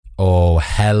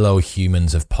hello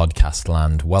humans of podcast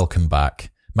land. Welcome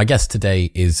back. My guest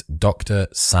today is Dr.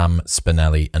 Sam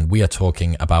Spinelli, and we are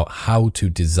talking about how to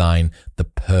design the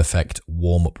perfect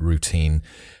warm-up routine.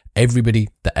 Everybody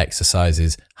that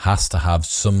exercises has to have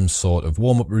some sort of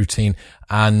warm-up routine,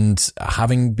 and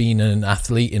having been an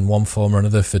athlete in one form or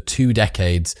another for 2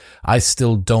 decades, I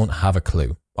still don't have a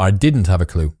clue. I didn't have a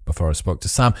clue before I spoke to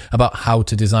Sam about how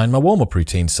to design my warm-up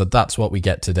routine. So that's what we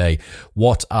get today.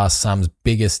 What are Sam's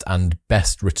biggest and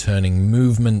best returning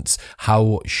movements?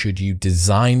 How should you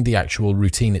design the actual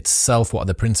routine itself? What are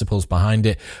the principles behind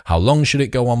it? How long should it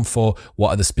go on for?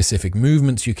 What are the specific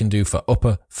movements you can do for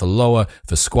upper, for lower,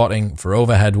 for squatting, for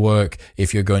overhead work?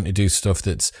 If you're going to do stuff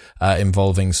that's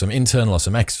involving some internal or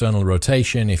some external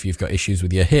rotation, if you've got issues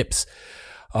with your hips.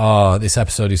 Oh, this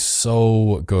episode is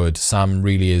so good. Sam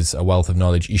really is a wealth of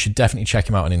knowledge. You should definitely check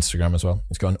him out on Instagram as well.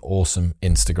 He's got an awesome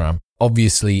Instagram.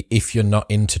 Obviously, if you're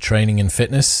not into training and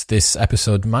fitness, this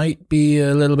episode might be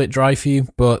a little bit dry for you,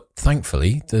 but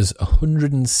thankfully, there's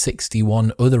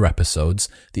 161 other episodes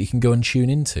that you can go and tune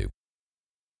into.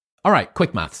 All right,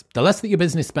 quick maths. The less that your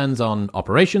business spends on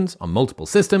operations, on multiple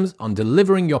systems, on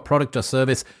delivering your product or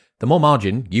service, the more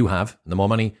margin you have, the more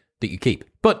money that you keep.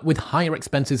 But with higher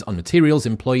expenses on materials,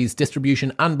 employees,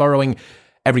 distribution, and borrowing,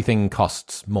 everything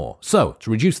costs more. So,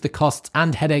 to reduce the costs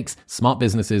and headaches, smart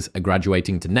businesses are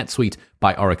graduating to NetSuite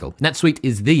by Oracle. NetSuite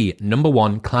is the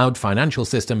 #1 cloud financial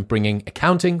system, bringing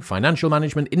accounting, financial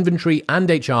management, inventory, and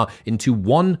HR into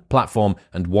one platform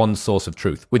and one source of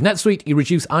truth. With NetSuite, you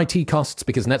reduce IT costs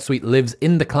because NetSuite lives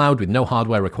in the cloud with no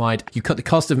hardware required. You cut the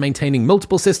cost of maintaining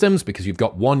multiple systems because you've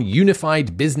got one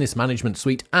unified business management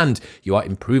suite, and you are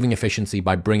improving efficiency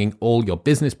by bringing all your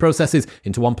business processes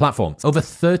into one platform. Over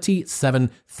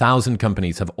 37,000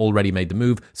 companies have already made the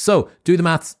move, so do the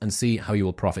maths and see how you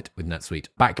will profit with NetSuite.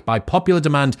 Backed by popular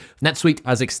demand, NetSuite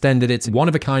has extended its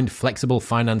one-of-a-kind flexible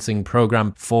financing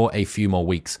program for a few more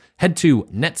weeks. Head to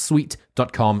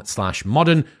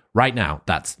netsuite.com/modern right now.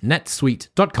 That's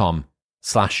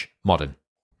netsuite.com/modern.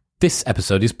 This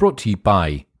episode is brought to you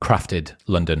by Crafted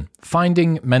London.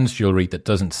 Finding men's jewellery that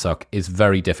doesn't suck is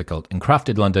very difficult, and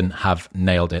Crafted London have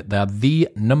nailed it. They are the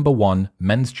 #1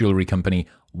 men's jewellery company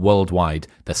worldwide.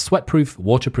 They're sweatproof,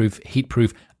 waterproof,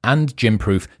 heatproof, and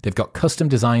gym-proof. They've got custom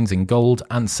designs in gold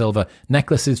and silver,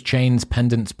 necklaces, chains,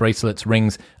 pendants, bracelets,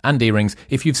 rings, and earrings.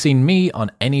 If you've seen me on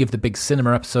any of the big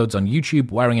cinema episodes on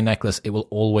YouTube wearing a necklace, it will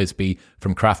always be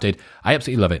from Crafted. I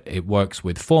absolutely love it. It works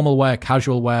with formal wear,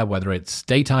 casual wear, whether it's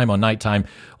daytime or nighttime.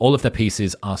 All of their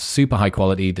pieces are super high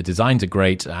quality. The designs are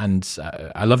great, and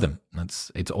I love them.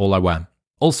 It's all I wear.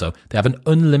 Also, they have an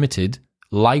unlimited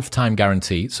lifetime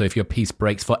guarantee, so if your piece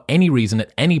breaks for any reason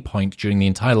at any point during the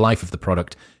entire life of the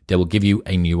product, they will give you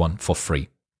a new one for free.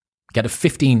 Get a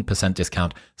 15%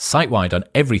 discount site-wide on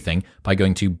everything by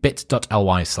going to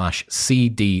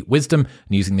bit.ly/cdwisdom and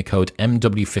using the code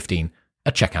MW15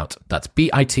 at checkout. That's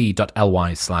bit.ly/C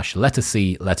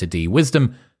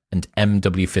wisdom and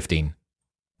MW15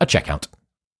 at checkout.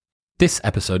 This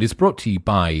episode is brought to you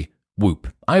by Whoop.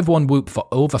 I've worn Whoop for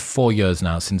over 4 years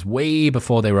now, since way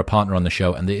before they were a partner on the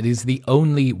show, and it is the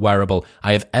only wearable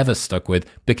I have ever stuck with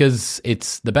because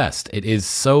it's the best. It is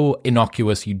so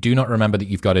innocuous, you do not remember that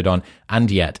you've got it on,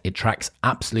 and yet it tracks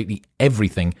absolutely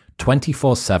everything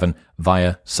 24/7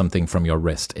 via something from your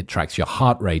wrist. It tracks your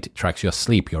heart rate, it tracks your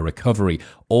sleep, your recovery,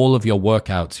 all of your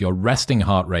workouts, your resting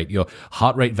heart rate, your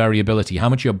heart rate variability, how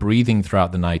much you're breathing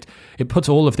throughout the night. It puts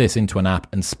all of this into an app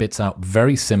and spits out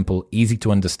very simple, easy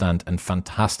to understand, and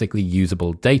fantastically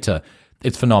usable data.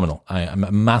 It's phenomenal. I am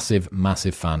a massive,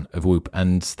 massive fan of Whoop,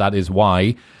 and that is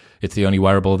why it's the only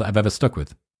wearable that I've ever stuck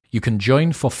with. You can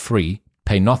join for free,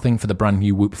 pay nothing for the brand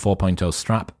new Whoop 4.0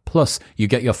 strap, plus you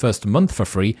get your first month for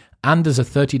free, and there's a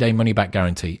 30-day money-back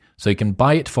guarantee. So you can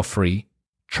buy it for free,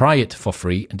 try it for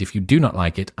free, and if you do not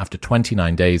like it, after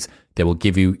 29 days, they will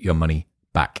give you your money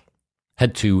back.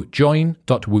 Head to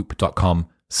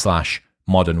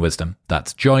join.whoop.com/modernwisdom.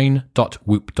 That's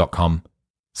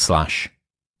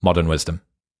join.whoop.com/modernwisdom.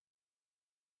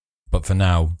 But for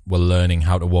now, we're learning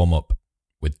how to warm up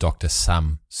with Dr.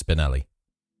 Sam Spinelli.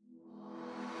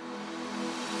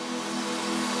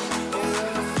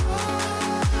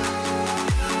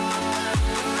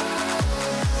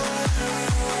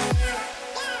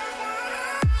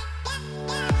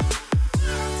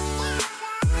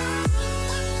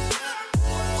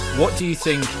 What do you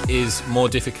think is more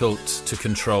difficult to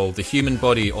control, the human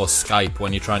body or Skype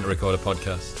when you're trying to record a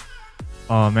podcast?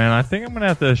 Oh man, I think I'm going to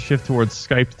have to shift towards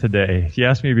Skype today. If you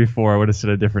asked me before, I would have said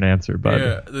a different answer.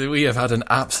 But yeah, we have had an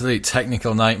absolute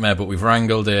technical nightmare, but we've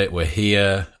wrangled it. We're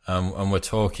here and we're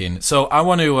talking. So I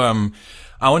want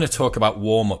to talk about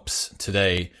warm-ups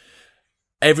today.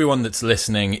 everyone that's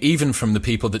listening, even from the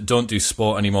people that don't do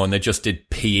sport anymore and they just did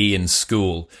PE in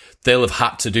school, they'll have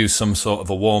had to do some sort of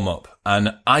a warm-up.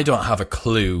 And I don't have a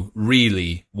clue,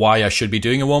 really, why I should be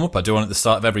doing a warm-up. I do one at the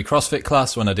start of every CrossFit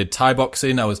class. When I did Thai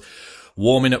boxing, I was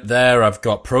warming up there. I've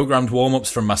got programmed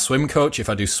warm-ups from my swim coach. If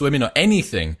I do swimming or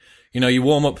anything, you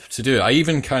warm up to do it. I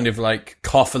even kind of like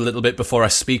cough a little bit before I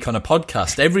speak on a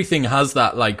podcast. Everything has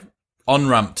that like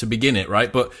on-ramp to begin it,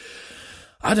 right? But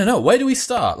I don't know. Where do we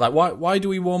start? Like, why do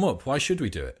we warm up? Why should we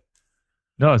do it?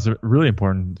 No, it's a really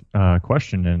important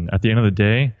question. And at the end of the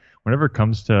day, whenever it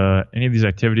comes to any of these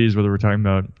activities, whether we're talking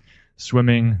about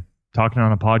swimming, talking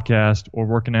on a podcast, or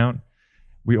working out,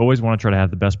 we always want to try to have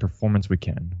the best performance we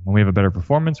can. When we have a better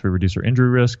performance, we reduce our injury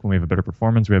risk. When we have a better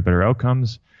performance, we have better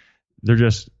outcomes. They're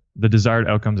just the desired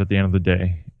outcomes at the end of the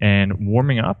day. And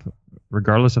warming up,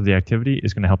 regardless of the activity,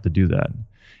 is going to help to do that.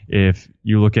 If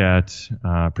you look at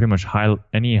pretty much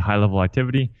any high-level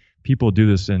activity, people do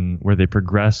this where they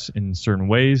progress in certain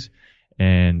ways,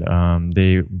 and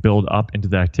they build up into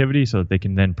the activity so that they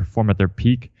can then perform at their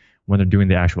peak when they're doing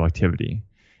the actual activity.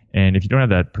 And if you don't have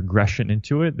that progression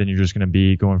into it, then you're just going to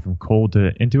be going from cold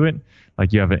to into it.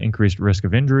 Like, you have an increased risk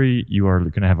of injury. You are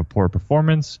going to have a poor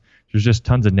performance. There's just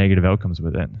tons of negative outcomes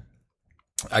with it.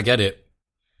 I get it.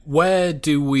 Where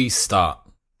do we start?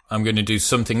 I'm going to do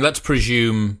something. Let's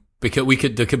presume, because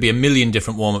there could be a million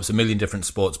different warm-ups, a million different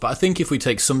sports. But I think if we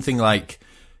take something like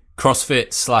CrossFit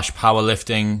 /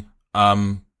 powerlifting /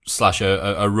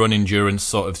 a run endurance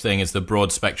sort of thing as the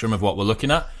broad spectrum of what we're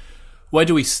looking at, where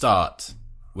do we start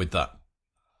with that?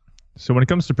 So when it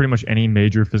comes to pretty much any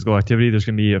major physical activity, there's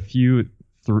going to be a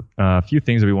few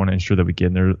things that we want to ensure that we get.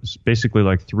 And there's basically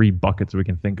like 3 buckets we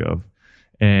can think of.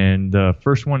 And the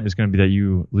first one is going to be that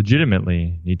you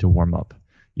legitimately need to warm up.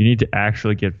 You need to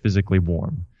actually get physically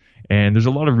warm. And there's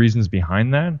a lot of reasons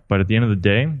behind that. But at the end of the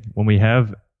day, when we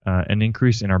have an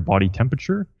increase in our body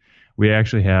temperature, we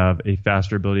actually have a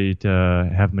faster ability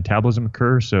to have metabolism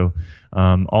occur. So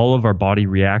all of our body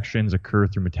reactions occur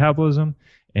through metabolism,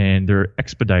 and they're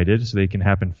expedited so they can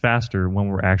happen faster when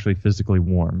we're actually physically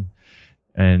warm.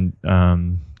 And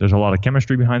there's a lot of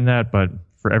chemistry behind that, but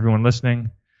for everyone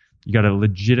listening, you got to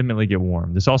legitimately get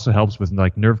warm. This also helps with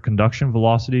like nerve conduction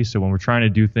velocity. So when we're trying to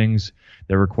do things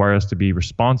that require us to be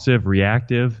responsive,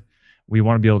 reactive, we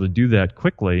want to be able to do that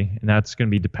quickly, and that's going to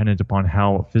be dependent upon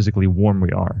how physically warm we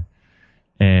are.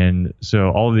 And so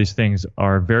all of these things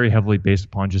are very heavily based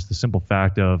upon just the simple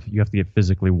fact of you have to get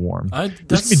physically warm.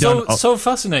 That's so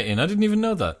fascinating. I didn't even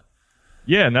know that.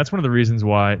 Yeah, and that's one of the reasons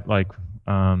why, like,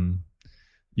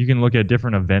 you can look at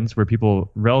different events where people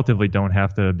relatively don't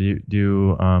have to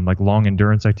do like long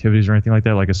endurance activities or anything like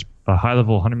that. Like a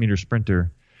high-level 100-meter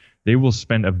sprinter, they will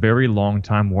spend a very long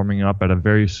time warming up at a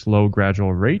very slow,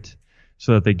 gradual rate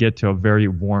so that they get to a very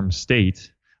warm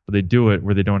state. But they do it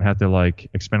where they don't have to like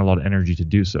expend a lot of energy to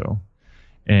do so.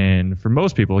 And for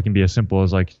most people, it can be as simple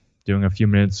as like doing a few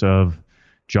minutes of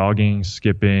jogging,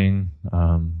 skipping,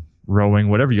 rowing,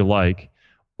 whatever you like.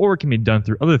 Or it can be done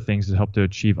through other things to help to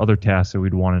achieve other tasks that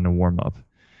we'd want in a warm-up.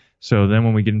 So then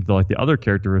when we get into like the other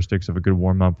characteristics of a good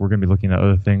warm-up, we're going to be looking at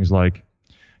other things like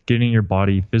getting your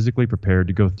body physically prepared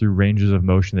to go through ranges of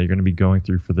motion that you're going to be going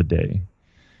through for the day.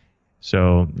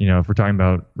 So, if we're talking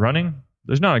about running,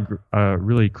 there's not a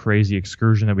really crazy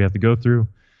excursion that we have to go through.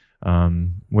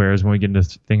 Whereas when we get into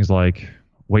things like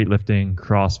weightlifting,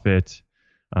 CrossFit,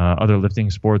 other lifting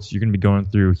sports, you're going to be going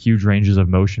through huge ranges of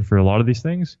motion for a lot of these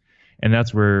things. And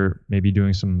that's where maybe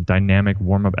doing some dynamic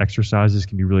warm-up exercises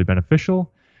can be really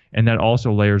beneficial. And that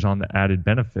also layers on the added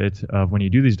benefit of when you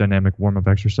do these dynamic warm-up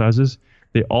exercises,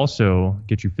 they also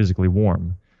get you physically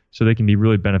warm. So they can be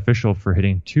really beneficial for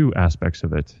hitting 2 aspects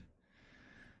of it.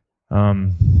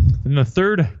 Then the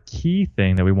third key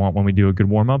thing that we want when we do a good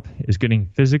warm-up is getting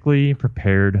physically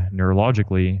prepared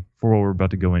neurologically for what we're about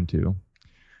to go into.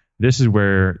 This is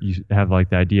where you have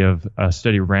like the idea of a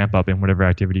steady ramp up in whatever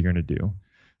activity you're going to do.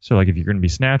 So like if you're going to be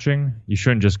snatching, you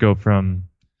shouldn't just go from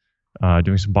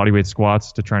doing some bodyweight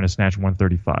squats to trying to snatch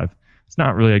 135. It's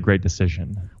not really a great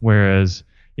decision. Whereas,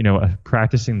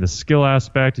 practicing the skill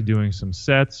aspect, doing some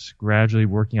sets, gradually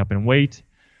working up in weight,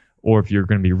 or if you're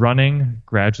going to be running,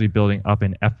 gradually building up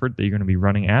an effort that you're going to be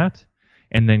running at,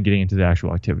 and then getting into the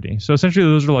actual activity. So essentially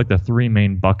those are like the 3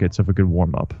 main buckets of a good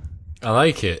warm-up. I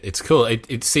like it. It's cool.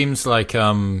 It seems like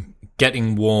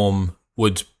getting warm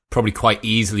would probably quite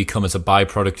easily come as a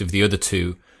byproduct of the other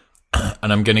 2.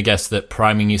 And I'm going to guess that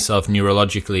priming yourself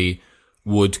neurologically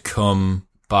would come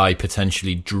by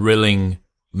potentially drilling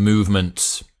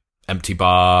movements, empty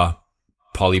bar,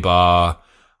 poly bar,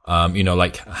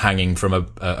 like hanging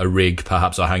from a rig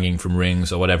perhaps, or hanging from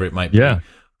rings or whatever it might be. Yeah.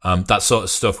 that sort of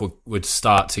stuff would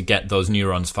start to get those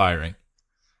neurons firing.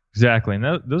 Exactly.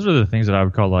 And those are the things that I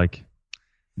would call like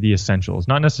the essentials.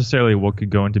 Not necessarily what could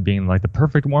go into being like the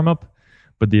perfect warm-up,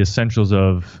 but the essentials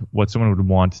of what someone would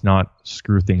want to not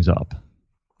screw things up.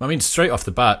 I mean, straight off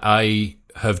the bat, I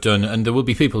have done, and there will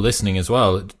be people listening as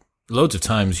well, loads of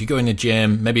times you go in the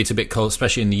gym, maybe it's a bit cold,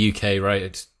 especially in the UK, right?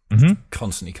 It's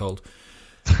constantly cold.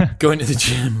 Go into the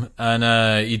gym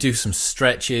and you do some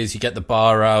stretches, you get the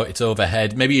bar out, it's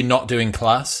overhead. Maybe you're not doing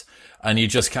class and you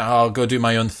just can't, I'll go do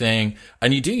my own thing.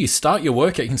 And you start your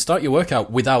workout. You can start your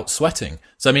workout without sweating.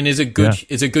 So, I mean, is a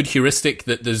good heuristic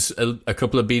that there's a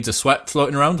couple of beads of sweat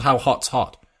floating around? How hot's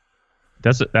hot?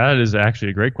 That is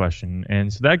actually a great question.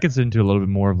 And so that gets into a little bit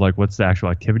more of like, what's the actual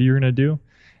activity you're going to do?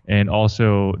 And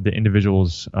also the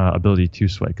individual's ability to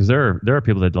sweat. Because there are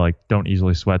people that like don't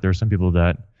easily sweat. There are some people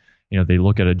that, they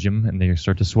look at a gym and they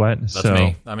start to sweat. That's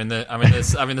me. I'm in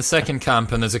the second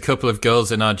camp, and there's a couple of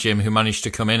girls in our gym who managed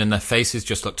to come in, and their faces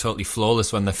just look totally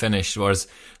flawless when they're finished. Whereas,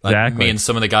 like me and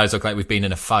some of the guys look like we've been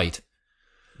in a fight.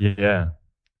 Yeah.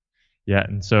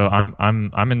 And so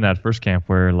I'm in that first camp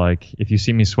where like if you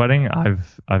see me sweating,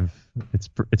 it's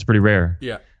pretty rare.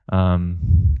 Yeah.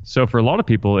 So for a lot of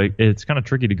people, it's kind of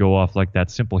tricky to go off like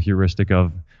that simple heuristic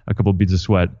of a couple beads of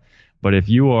sweat. But if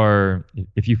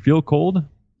you feel cold,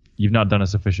 you've not done a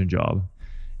sufficient job,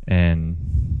 and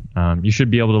you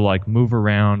should be able to like move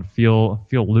around, feel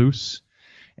loose,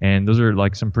 and those are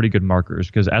like some pretty good markers.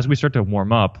 Because as we start to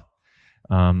warm up,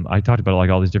 I talked about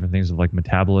like all these different things of like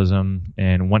metabolism,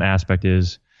 and one aspect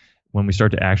is when we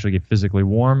start to actually get physically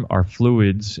warm, our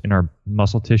fluids in our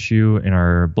muscle tissue, in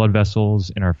our blood vessels,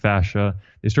 in our fascia,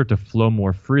 they start to flow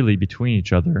more freely between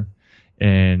each other,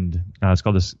 and it's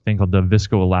called this thing called the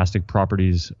viscoelastic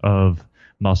properties of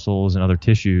muscles and other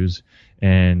tissues,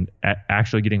 and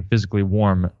actually getting physically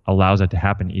warm allows that to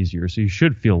happen easier. So you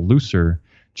should feel looser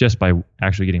just by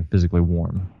actually getting physically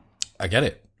warm. I get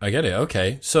it.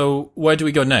 Okay. So where do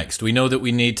we go next? We know that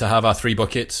we need to have our 3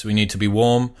 buckets. We need to be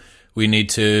warm. We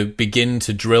need to begin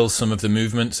to drill some of the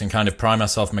movements and kind of prime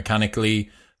ourselves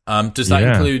mechanically. Does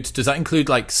that include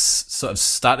like sort of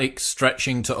static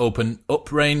stretching to open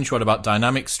up range? What about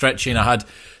dynamic stretching? I had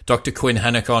Dr. Quinn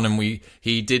Hennock on, and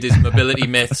he did his mobility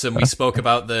myths, and we spoke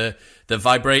about the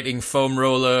vibrating foam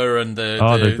roller and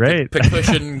the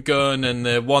percussion gun, and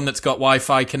the one that's got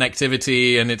Wi-Fi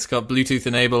connectivity and it's got Bluetooth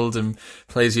enabled and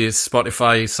plays your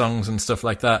Spotify songs and stuff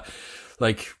like that.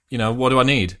 Like, what do I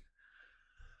need?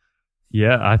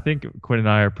 Yeah, I think Quinn and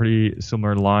I are pretty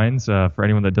similar lines. For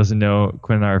anyone that doesn't know,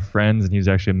 Quinn and I are friends, and he was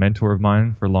actually a mentor of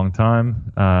mine for a long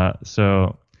time.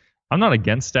 So I'm not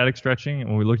against static stretching. And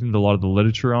when we looked into a lot of the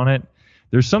literature on it,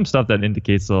 there's some stuff that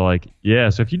indicates that like,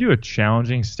 so if you do a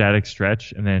challenging static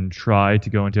stretch and then try to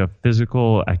go into a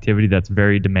physical activity that's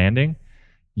very demanding,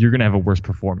 you're going to have a worse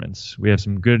performance. We have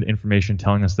some good information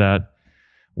telling us that.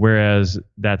 Whereas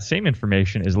that same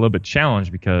information is a little bit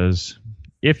challenged, because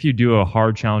if you do a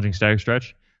hard, challenging static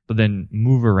stretch, but then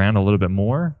move around a little bit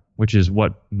more, which is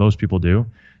what most people do,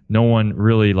 no one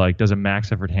really like does a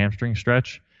max effort hamstring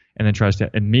stretch and then tries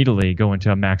to immediately go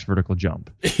into a max vertical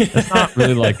jump. That's not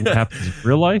really like what happens in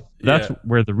real life. That's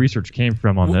where the research came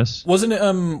from on this. Wasn't it,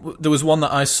 there was one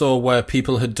that I saw where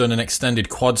people had done an extended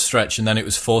quad stretch and then it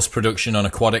was forced production on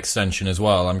a quad extension as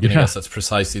well. I'm going to guess that's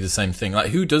precisely the same thing. Like,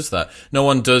 who does that? No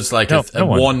one does like a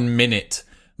 1 minute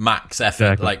max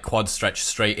effort, like quad stretch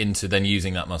straight into then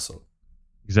using that muscle.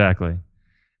 Exactly.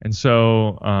 And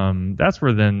so that's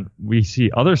where then we see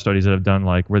other studies that have done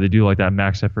like where they do like that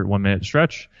max effort 1 minute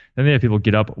stretch. Then they have people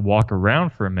get up, walk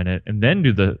around for a minute, and then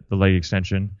do the leg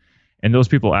extension. And those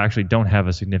people actually don't have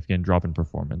a significant drop in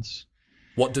performance.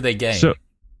 What do they gain?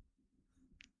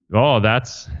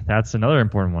 That's another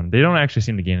important one. They don't actually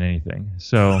seem to gain anything.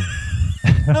 So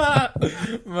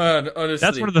man, honestly,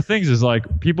 that's one of the things is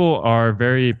like people are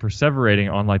very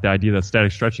perseverating on like the idea that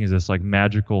static stretching is this like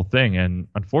magical thing, and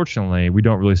unfortunately we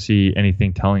don't really see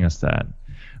anything telling us that.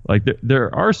 Like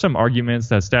there are some arguments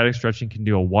that static stretching can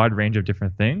do a wide range of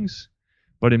different things,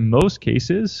 but in most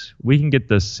cases we can get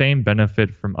the same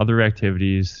benefit from other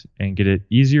activities and get it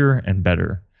easier and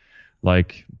better.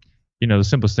 Like, the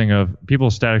simplest thing of people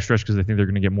static stretch because they think they're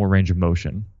going to get more range of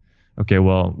motion. Okay,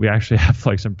 well, we actually have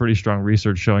like some pretty strong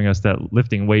research showing us that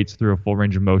lifting weights through a full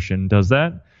range of motion does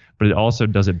that, but it also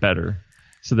does it better.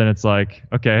 So then it's like,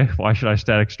 okay, why should I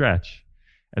static stretch?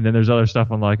 And then there's other stuff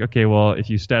on like, okay, well, if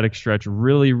you static stretch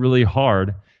really, really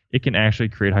hard, it can actually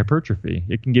create hypertrophy.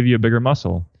 It can give you a bigger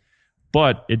muscle,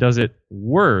 but it does it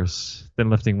worse than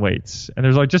lifting weights. And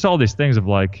there's like just all these things of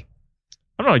like,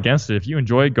 I'm not against it. If you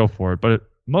enjoy it, go for it. But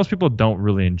most people don't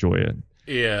really enjoy it.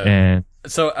 Yeah. And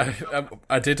So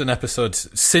I did an episode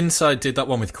since I did that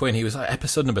one with Quinn. He was like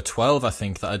episode number 12, I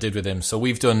think, that I did with him. So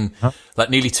we've done like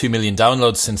nearly 2 million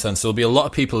downloads since then. So there'll be a lot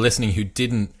of people listening who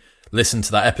didn't listen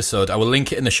to that episode. I will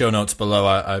link it in the show notes below.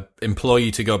 I implore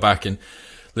you to go back and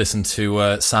listen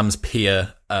to Sam's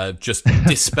peer just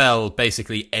dispel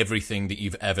basically everything that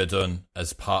you've ever done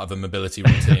as part of a mobility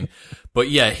routine.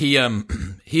 But yeah,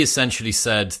 he essentially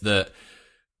said that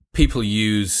people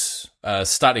use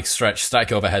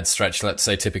static overhead stretch, let's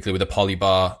say typically with a poly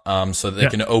bar, so that they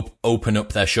can open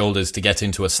up their shoulders to get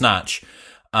into a snatch.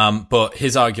 But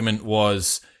his argument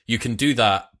was you can do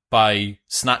that by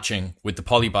snatching with the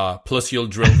poly bar, plus you'll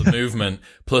drill the movement,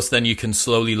 plus then you can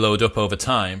slowly load up over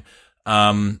time.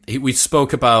 We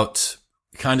spoke about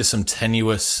kind of some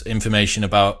tenuous information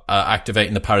about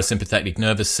activating the parasympathetic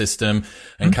nervous system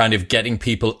and kind of getting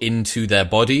people into their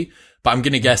body. But I'm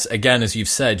going to guess, again, as you've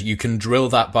said, you can drill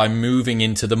that by moving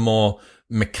into the more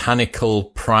mechanical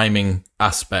priming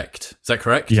aspect. Is that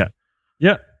correct? Yeah.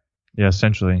 Yeah,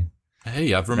 essentially.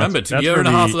 Hey, I've remembered. That's a year and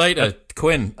a half later,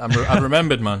 Quinn, I've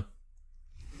remembered, man.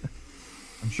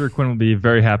 I'm sure Quinn will be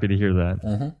very happy to hear that.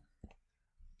 Mm-hmm.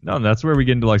 No, that's where we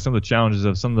get into like some of the challenges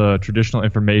of some of the traditional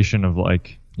information of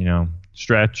like,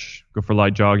 stretch, go for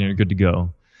light jogging, you're good to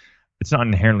go. It's not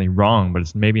inherently wrong, but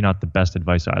it's maybe not the best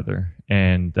advice either.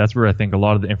 And that's where I think a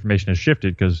lot of the information has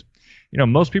shifted because,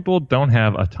 most people don't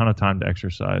have a ton of time to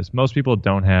exercise. Most people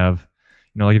don't have,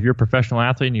 like if you're a professional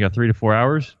athlete and you got 3 to 4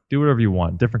 hours, do whatever you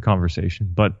want, different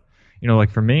conversation. But, like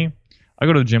for me, I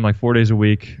go to the gym like 4 days a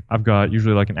week. I've got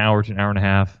usually like an hour to an hour and a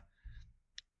half.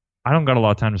 I don't got a lot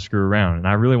of time to screw around. And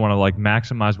I really want to like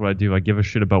maximize what I do. I give a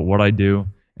shit about what I do.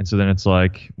 And so then it's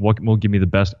like, what will give me the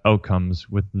best outcomes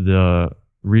with the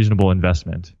reasonable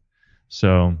investment?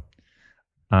 So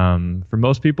for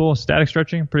most people, static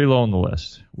stretching pretty low on the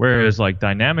list, whereas like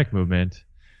dynamic movement,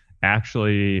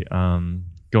 actually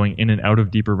going in and out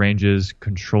of deeper ranges,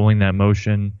 controlling that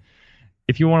motion,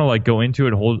 if you want to like go into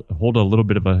it, hold a little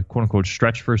bit of a quote unquote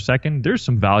stretch for a second, there's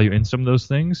some value in some of those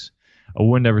things. I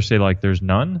wouldn't ever say like there's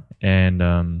none,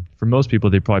 and for most people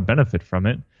they probably benefit from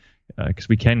it because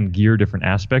we can gear different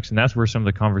aspects, and that's where some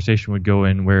of the conversation would go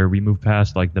in, where we move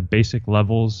past like the basic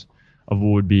levels of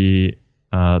what would be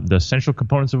the essential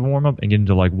components of a warm-up and get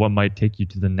into like what might take you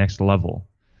to the next level.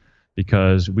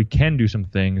 Because we can do some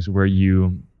things where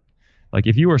you, like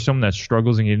if you are someone that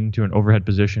struggles in getting into an overhead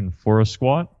position for a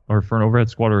squat or for an overhead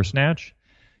squat or a snatch,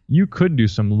 you could do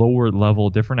some lower level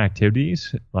different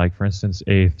activities, like for instance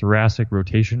a thoracic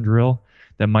rotation drill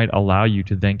that might allow you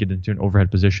to then get into an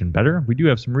overhead position better. We do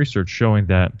have some research showing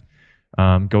that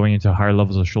going into higher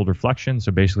levels of shoulder flexion,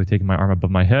 so basically taking my arm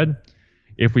above my head,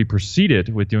 if we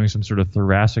proceeded with doing some sort of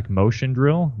thoracic motion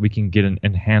drill, we can get an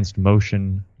enhanced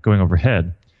motion going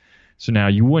overhead. So now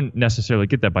you wouldn't necessarily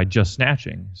get that by just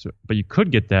snatching, but you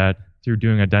could get that through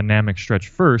doing a dynamic stretch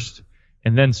first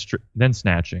and then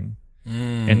snatching.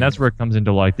 And that's where it comes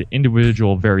into like the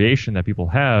individual variation that people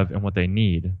have and what they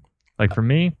need. Like for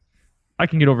me, I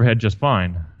can get overhead just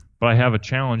fine, but I have a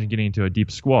challenge in getting into a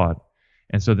deep squat.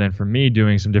 And so then for me,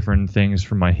 doing some different things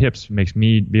from my hips makes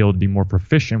me be able to be more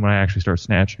proficient when I actually start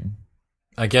snatching.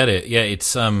 I get it. Yeah,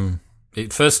 it's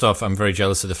first off, I'm very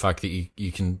jealous of the fact that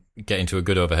you can get into a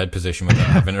good overhead position without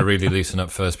having to really loosen up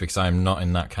first, because I'm not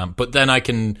in that camp. But then I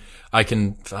can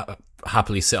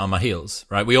happily sit on my heels,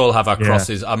 right? We all have our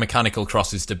crosses, our mechanical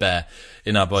crosses to bear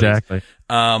in our bodies. Exactly.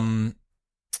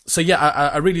 So yeah,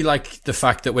 I really like the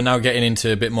fact that we're now getting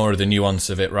into a bit more of the nuance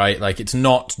of it, right? Like it's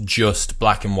not just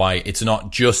black and white. It's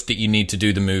not just that you need to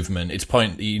do the movement. It's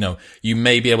you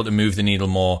may be able to move the needle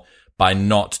more by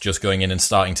not just going in and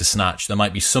starting to snatch. There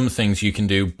might be some things you can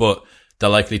do, but they're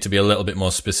likely to be a little bit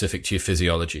more specific to your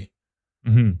physiology.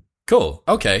 Mm-hmm. Cool.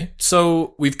 Okay.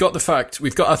 So we've got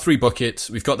our 3 buckets.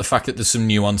 We've got the fact that there's some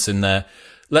nuance in there.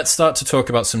 Let's start to talk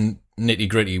about some nitty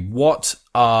gritty. What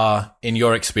are, in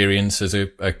your experience as a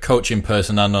coach in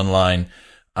person and online,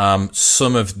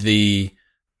 some of the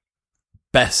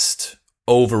best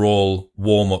overall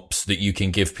warm-ups that you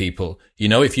can give people?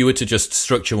 If you were to just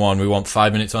structure one, we want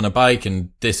 5 minutes on a bike and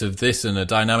this and a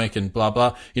dynamic and blah,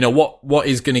 blah. What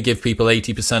is going to give people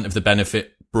 80% of the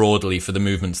benefit broadly for the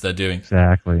movements they're doing?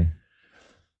 Exactly.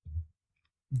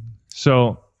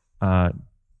 So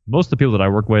most of the people that I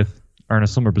work with are in a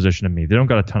similar position to me. They don't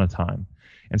got a ton of time.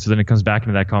 And so then it comes back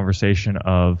into that conversation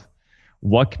of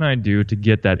what can I do to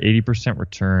get that 80%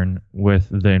 return with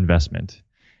the investment?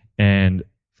 And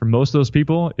for most of those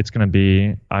people, it's going to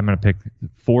be, I'm going to pick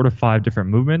 4 to 5 different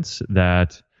movements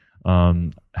that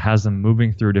has them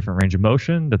moving through a different range of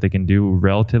motion that they can do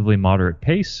relatively moderate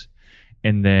pace.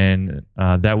 And then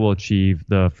that will achieve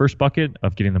the first bucket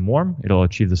of getting them warm. It'll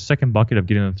achieve the second bucket of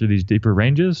getting them through these deeper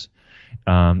ranges.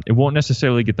 It won't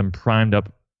necessarily get them primed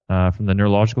up from the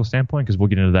neurological standpoint, because we'll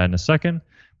get into that in a second.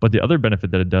 But the other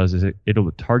benefit that it does is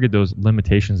it'll target those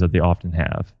limitations that they often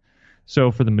have.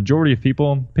 So for the majority of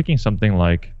people, picking something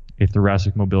like a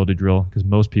thoracic mobility drill, because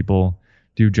most people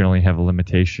do generally have a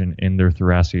limitation in their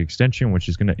thoracic extension, which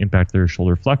is going to impact their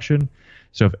shoulder flexion.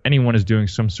 So if anyone is doing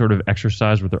some sort of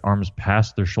exercise with their arms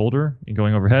past their shoulder and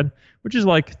going overhead, which is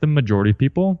like the majority of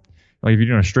people, like if you're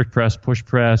doing a strict press, push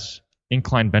press,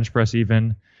 incline bench press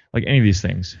even, like any of these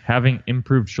things, having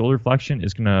improved shoulder flexion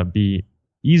is going to be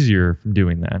easier from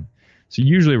doing that. So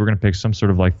usually we're going to pick some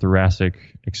sort of like thoracic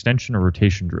extension or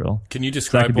rotation drill. Can you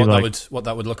describe what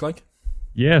that would look like?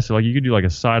 Yeah, so like you could do like a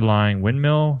side lying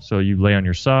windmill. So you lay on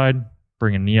your side,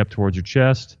 bring a knee up towards your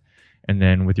chest, and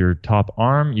then with your top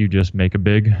arm, you just make a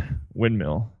big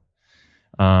windmill.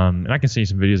 And I can send you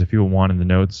some videos if people want in the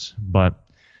notes, but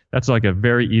that's like a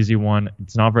very easy one.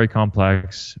 It's not very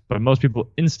complex, but most people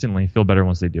instantly feel better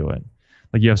once they do it.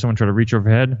 Like you have someone try to reach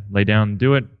overhead, lay down and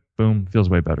do it, boom, feels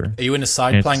way better. Are you in a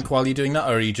side plank while you're doing that,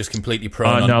 or are you just completely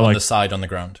prone on the side on the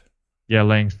ground? Yeah,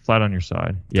 laying flat on your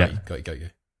side. Yeah. Got you.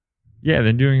 Yeah,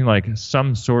 then doing like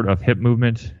some sort of hip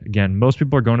movement. Again, most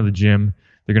people are going to the gym.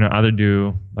 They're going to either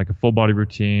do like a full body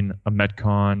routine, a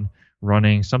Metcon,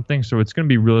 running, something. So it's going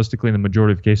to be realistically in the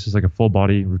majority of cases like a full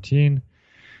body routine.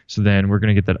 So then we're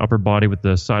going to get that upper body with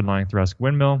the side lying thoracic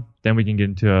windmill. Then we can get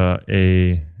into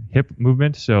a hip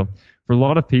movement. So for a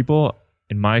lot of people,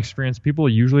 in my experience, people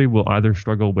usually will either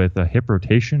struggle with a hip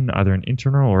rotation, either an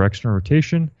internal or external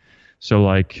rotation. So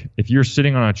like if you're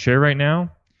sitting on a chair right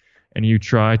now and you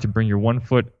try to bring your one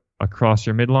foot across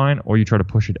your midline, or you try to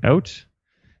push it out,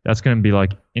 that's going to be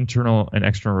like internal and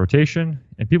external rotation.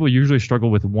 And people usually struggle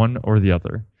with one or the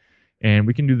other. And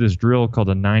we can do this drill called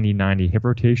a 90-90 hip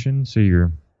rotation. So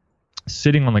you're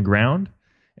sitting on the ground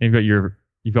and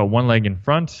you've got one leg in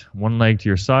front, one leg to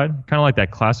your side, kind of like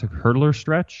that classic hurdler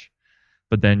stretch.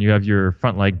 But then you have your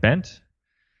front leg bent.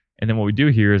 And then what we do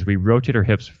here is we rotate our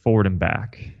hips forward and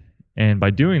back. And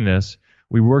by doing this,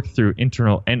 we work through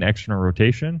internal and external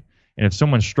rotation. And if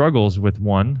someone struggles with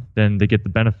one, then they get the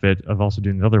benefit of also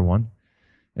doing the other one.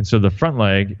 And so the front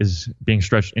leg is being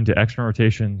stretched into external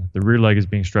rotation. The rear leg is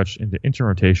being stretched into internal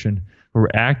rotation, where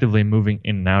we're actively moving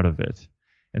in and out of it.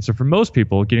 And so for most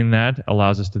people, getting that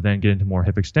allows us to then get into more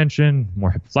hip extension,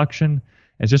 more hip flexion. And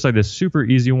it's just like this super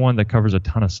easy one that covers a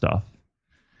ton of stuff.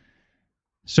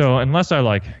 So unless I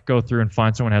like go through and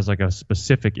find someone has like a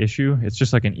specific issue, it's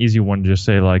just like an easy one to just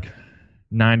say like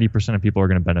 90% of people are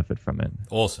going to benefit from it.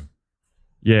 Awesome.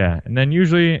 Yeah. And then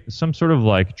usually some sort of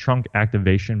like trunk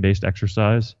activation based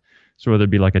exercise. So whether it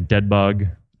be like a dead bug,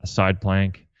 a side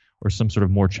plank, or some sort of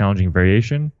more challenging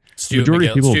variation. Stuart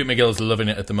McGill's loving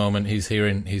it at the moment. He's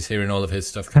hearing all of his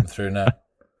stuff come through now.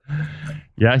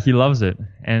 Yeah, he loves it.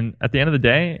 And at the end of the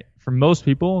day, for most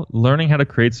people, learning how to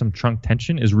create some trunk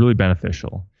tension is really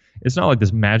beneficial. It's not like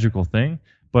this magical thing,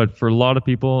 but for a lot of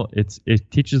people, it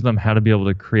teaches them how to be able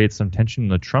to create some tension in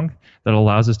the trunk that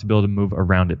allows us to be able to move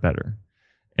around it better.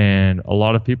 And a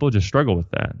lot of people just struggle with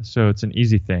that. So it's an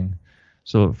easy thing.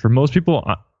 So for most people,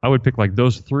 I would pick like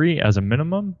those three as a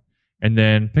minimum, and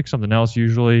then pick something else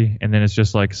usually. And then it's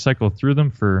just like cycle through them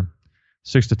for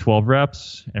 6 to 12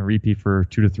 reps and repeat for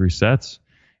 2 to 3 sets.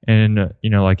 And,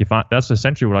 like that's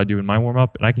essentially what I do in my warm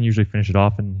up. And I can usually finish it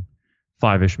off in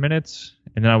 5-ish minutes.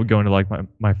 And then I would go into like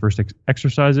my first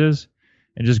exercises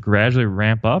and just gradually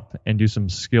ramp up and do some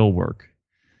skill work.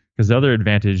 Because the other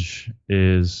advantage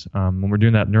is when we're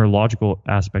doing that neurological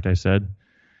aspect, I said,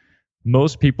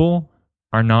 most people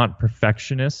are not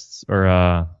perfectionists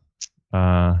or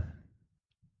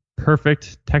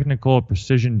perfect technical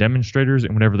precision demonstrators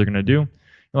in whatever they're going to do.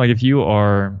 Like if you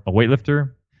are a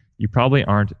weightlifter, you probably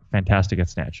aren't fantastic at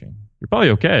snatching. You're probably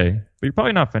okay, but you're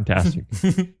probably not fantastic.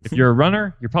 If you're a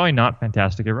runner, you're probably not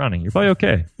fantastic at running. You're probably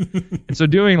okay. And so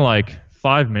doing like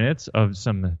 5 minutes of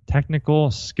some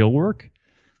technical skill work,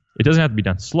 it doesn't have to be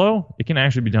done slow. It can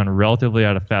actually be done relatively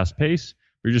at a fast pace.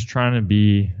 You're just trying to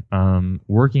be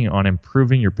working on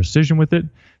improving your precision with it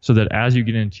so that as you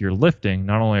get into your lifting,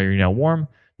 not only are you now warm,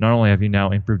 not only have you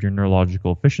now improved your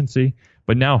neurological efficiency,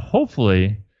 but now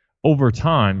hopefully over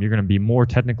time, you're going to be more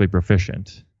technically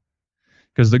proficient.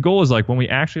 Because the goal is like when we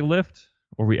actually lift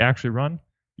or we actually run,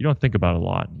 you don't think about it a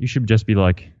lot. You should just be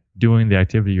like doing the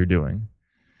activity you're doing.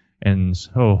 And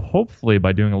so hopefully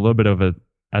by doing a little bit of it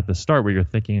at the start where you're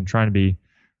thinking and trying to be,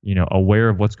 aware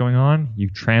of what's going on, you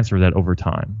transfer that over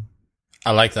time.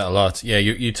 I like that a lot. Yeah,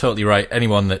 you're totally right.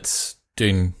 Anyone that's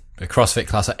doing a CrossFit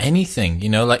class or anything,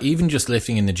 like even just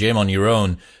lifting in the gym on your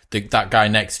own, that guy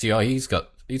next to you, he's got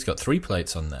 3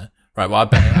 plates on there. Right. Well,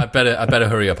 I better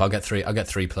hurry up. I'll get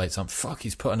 3 plates on. Fuck.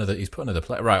 He's put another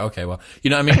plate. Right. Okay. Well, you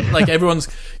know what I mean? Like everyone's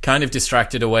kind of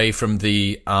distracted away from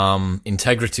the,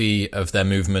 integrity of their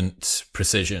movement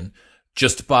precision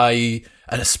just by,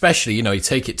 and especially, you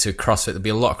take it to CrossFit. There'll be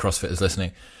a lot of CrossFitters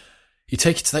listening. You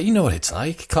take it to that, you know what it's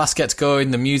like. Class gets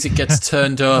going, the music gets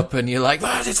turned up, and you're like,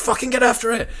 let's fucking get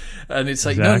after it. And it's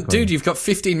like, no, dude, you've got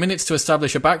 15 minutes to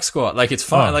establish a back squat. Like, it's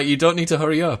fine. Like, you don't need to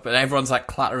hurry up. And everyone's like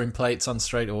clattering plates on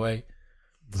straight away.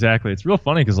 Exactly. It's real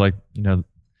funny because, like, I'll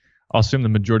assume the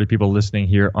majority of people listening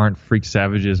here aren't freak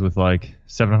savages with like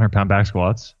 700-pound back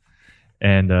squats.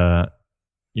 And,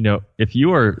 if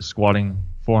you are squatting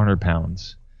 400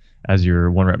 pounds as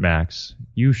your 1 rep max,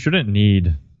 you shouldn't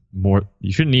need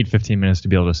 15 minutes to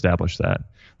be able to establish that.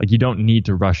 Like, you don't need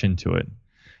to rush into it.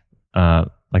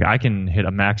 Like, I can hit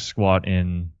a max squat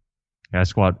I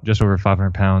squat just over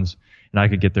 500 pounds, and I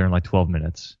could get there in like 12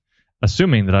 minutes,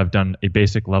 assuming that I've done a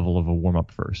basic level of a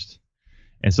warm-up first.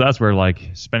 And so that's where,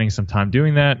 like, spending some time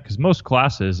doing that, because most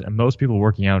classes and most people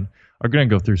working out are going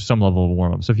to go through some level of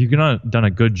warm-up. So if you've not done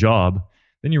a good job,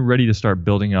 then you're ready to start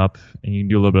building up, and you can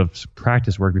do a little bit of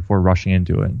practice work before rushing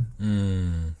into it.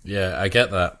 Yeah, I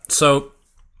get that. So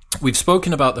we've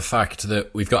spoken about the fact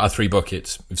that we've got our 3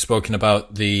 buckets. We've spoken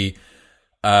about the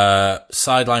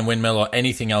sideline windmill or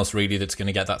anything else really that's going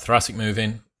to get that thoracic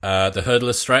moving. The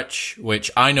hurdler stretch,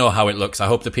 which I know how it looks. I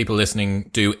hope the people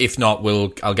listening do. If not,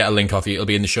 I'll get a link off you. It'll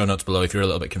be in the show notes below if you're a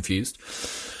little bit confused.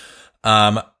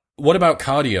 What about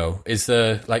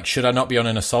cardio? Should I not be on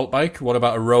an assault bike? What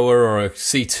about a rower or a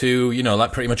C2?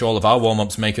 Like pretty much all of our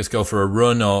warm-ups make us go for a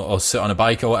run or sit on a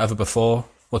bike or whatever before.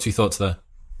 What's your thoughts there?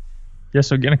 Yeah,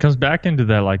 so again, it comes back into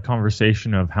that like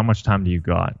conversation of how much time do you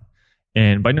got?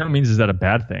 And by no means is that a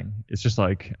bad thing. It's just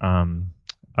like, I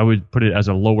would put it as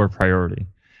a lower priority.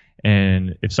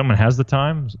 And if someone has the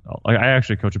time, I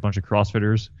actually coach a bunch of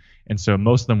CrossFitters. And so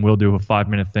most of them will do a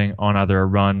 5-minute thing on either a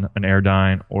run, an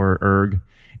airdyne, or erg.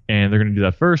 And they're going to do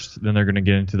that first. Then they're going to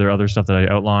get into their other stuff that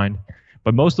I outlined.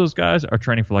 But most of those guys are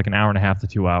training for like an hour and a half to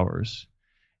 2 hours.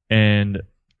 And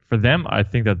for them, I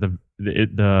think that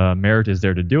the merit is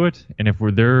there to do it. And if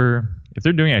they're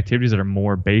doing activities that are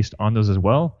more based on those as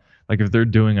well, like if they're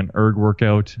doing an erg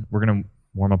workout, we're going to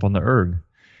warm up on the erg.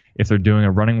 If they're doing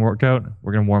a running workout,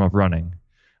 we're going to warm up running.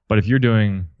 But if you're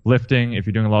doing lifting, if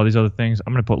you're doing a lot of these other things,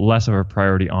 I'm going to put less of a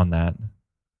priority on that.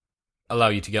 Allow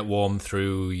you to get warm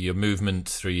through your movement,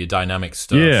 through your dynamic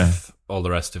stuff, all the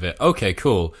rest of it. Okay,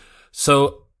 cool.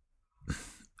 So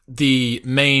the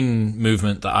main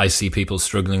movement that I see people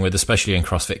struggling with, especially in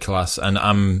CrossFit class, and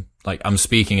I'm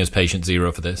speaking as patient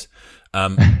zero for this,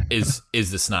 is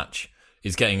the snatch.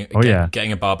 Is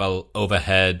getting a barbell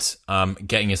overhead,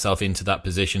 getting yourself into that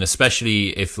position, especially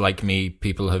if, like me,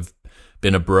 people have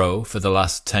been a bro for the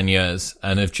last 10 years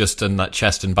and have just done that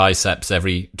chest and biceps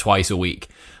twice a week.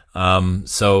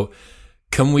 So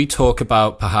can we talk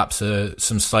about perhaps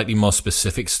some slightly more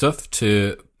specific stuff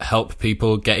to help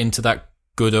people get into that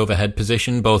good overhead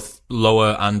position, both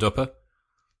lower and upper?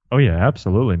 Oh yeah,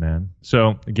 absolutely, man.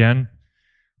 So again,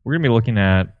 we're going to be looking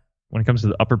at, when it comes to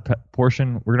the upper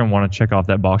portion, we're going to want to check off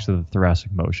that box of the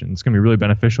thoracic motion. It's going to be really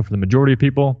beneficial for the majority of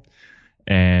people.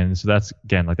 And so that's,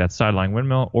 again, like that sideline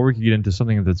windmill, or we could get into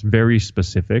something that's very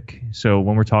specific. So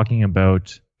when we're talking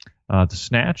about the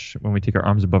snatch, when we take our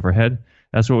arms above our head,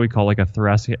 that's what we call like a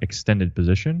thoracic extended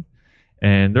position.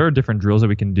 And there are different drills that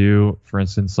we can do. For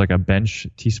instance, like a bench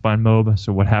T-spine mob.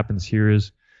 So what happens here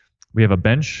is we have a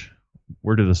bench.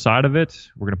 We're to the side of it.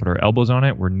 We're going to put our elbows on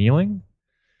it. We're kneeling.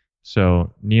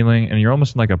 So kneeling, and you're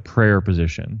almost in like a prayer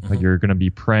position. Mm-hmm. Like you're going to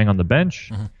be praying on the bench.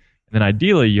 Mm-hmm. And then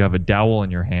ideally you have a dowel in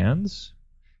your hands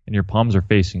and your palms are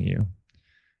facing you.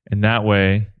 And that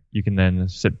way you can then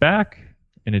sit back,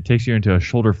 and it takes you into a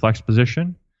shoulder flex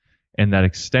position, and that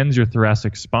extends your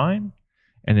thoracic spine.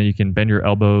 And then you can bend your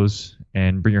elbows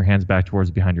and bring your hands back towards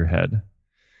behind your head.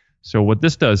 So what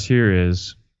this does here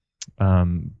is,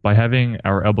 by having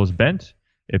our elbows bent,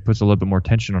 it puts a little bit more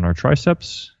tension on our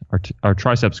triceps. Our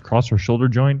triceps cross our shoulder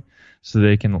joint, so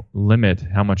they can limit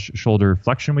how much shoulder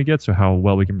flexion we get, so how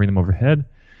well we can bring them overhead.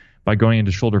 By going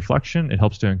into shoulder flexion, it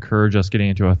helps to encourage us getting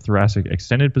into a thoracic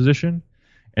extended position.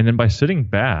 And then by sitting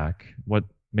back, what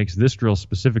makes this drill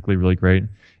specifically really great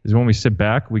is when we sit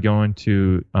back, we go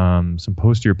into some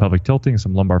posterior pelvic tilting,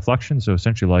 some lumbar flexion. So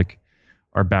essentially like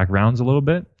our back rounds a little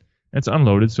bit. It's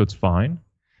unloaded, so it's fine.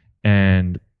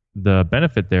 And the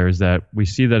benefit there is that we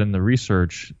see that in the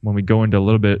research, when we go into a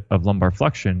little bit of lumbar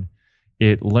flexion,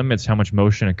 it limits how much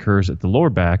motion occurs at the lower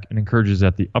back and encourages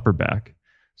at the upper back.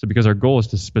 So because our goal is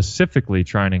to specifically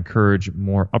try and encourage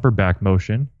more upper back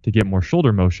motion to get more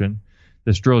shoulder motion,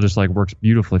 this drill just like works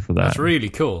beautifully for that. That's really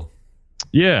cool.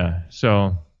 Yeah.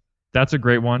 So that's a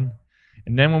great one.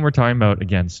 And then when we're talking about,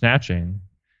 again, snatching,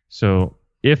 so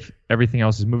if everything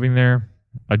else is moving there,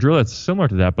 a drill that's similar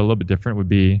to that but a little bit different would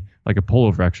be like a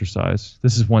pullover exercise.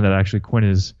 This is one that actually Quinn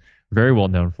is very well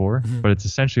known for, but it's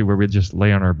essentially where we just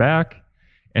lay on our back,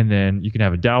 and then you can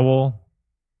have a dowel,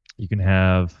 you can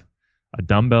have a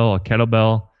dumbbell, a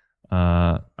kettlebell.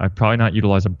 I'd probably not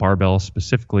utilize a barbell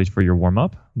specifically for your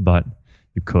warm-up, but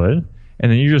you could.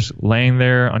 And then you're just laying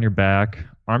there on your back,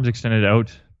 arms extended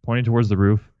out, pointing towards the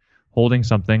roof, holding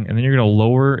something, and then you're going to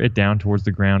lower it down towards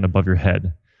the ground above your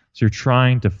head. So you're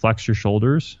trying to flex your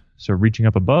shoulders, so reaching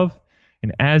up above.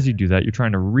 And as you do that, you're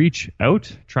trying to reach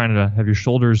out, trying to have your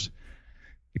shoulders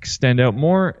extend out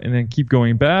more, and then keep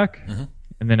going back.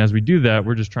 And then as we do that,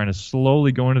 we're just trying to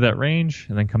slowly go into that range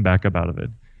and then come back up out of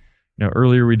it. Now,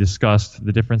 earlier we discussed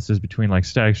the differences between like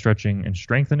static stretching and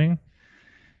strengthening.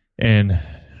 And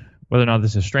whether or not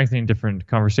this is strengthening, different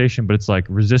conversation, but it's like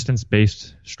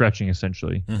resistance-based stretching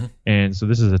essentially. And so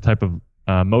this is a type of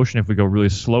motion, if we go really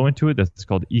slow into it, that's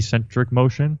called eccentric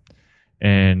motion.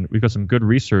 And we've got some good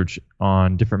research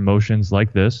on different motions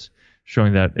like this,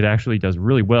 showing that it actually does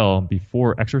really well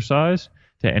before exercise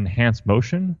to enhance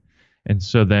motion. And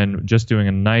so then just doing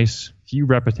a nice few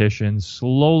repetitions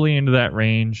slowly into that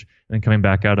range and then coming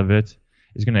back out of it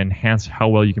is going to enhance how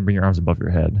well you can bring your arms above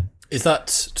your head. Is that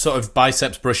sort of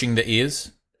biceps brushing the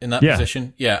ears in that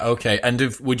position? Yeah, okay. And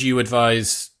would you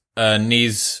advise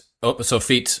knees up, so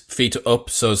feet up,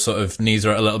 so sort of knees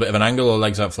are at a little bit of an angle, or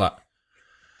legs out flat?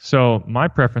 So my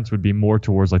preference would be more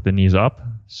towards like the knees up.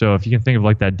 So if you can think of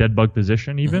like that dead bug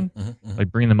position even,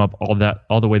 like bringing them up all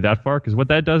the way that far, because what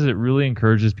that does, it really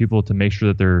encourages people to make sure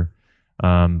that they're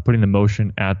putting the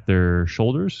motion at their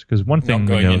shoulders. Because one thing, not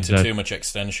going into too much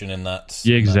extension in that.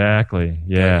 Yeah, exactly.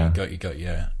 Yeah. Got you.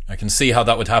 Yeah. I can see how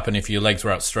that would happen if your legs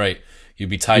were out straight.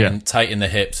 You'd be tight in the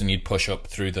hips, and you'd push up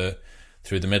through the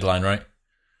midline, right?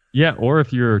 Yeah, or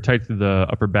if you're tight to the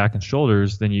upper back and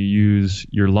shoulders, then you use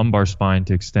your lumbar spine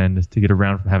to extend to get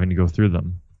around from having to go through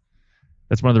them.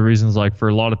 That's one of the reasons, like for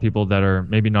a lot of people that are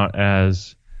maybe not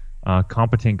as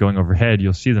competent going overhead,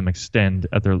 you'll see them extend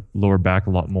at their lower back a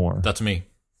lot more. That's me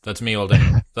all day.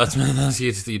 That's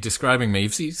you're describing me.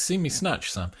 You've seen me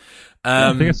snatch, Sam.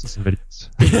 I think it's some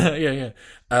videos.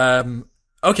 Yeah.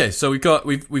 Okay, so we've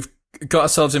got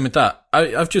ourselves in with that.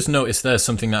 I've just noticed there's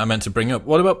something that I meant to bring up.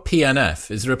 What about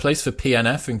PNF? Is there a place for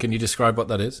PNF, and can you describe what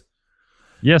that is?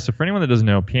 Yeah, so for anyone that doesn't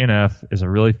know, PNF is a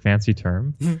really fancy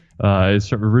term.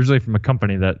 It's originally from a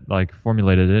company that like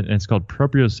formulated it, and it's called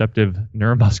proprioceptive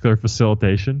neuromuscular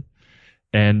facilitation.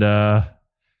 And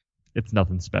it's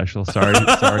nothing special. Sorry,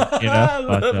 PNF.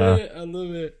 I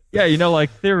love it. Yeah,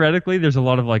 like theoretically, there's a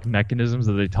lot of like mechanisms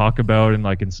that they talk about, and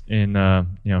like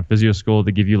in physio school,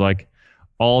 they give you like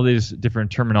all these different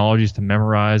terminologies to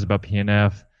memorize about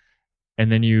PNF,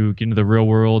 and then you get into the real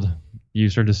world, you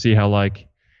start to see how like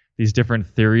these different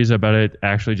theories about it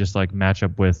actually just like match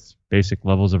up with basic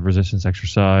levels of resistance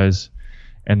exercise,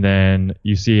 and then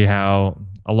you see how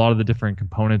a lot of the different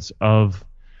components of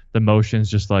the motions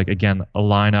just like again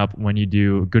align up when you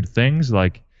do good things.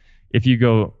 Like if you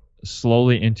go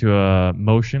slowly into a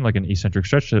motion like an eccentric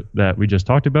stretch that we just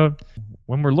talked about,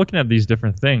 when we're looking at these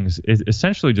different things, it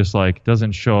essentially just like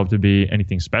doesn't show up to be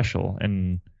anything special.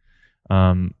 And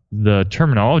the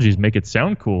terminologies make it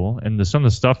sound cool, and some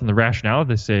of the stuff and the rationale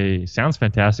they say sounds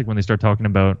fantastic when they start talking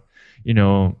about,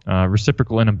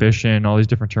 reciprocal inhibition, all these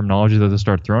different terminologies that they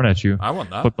start throwing at you. I want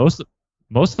that. But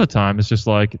most of the time, it's just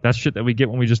like that's shit that we get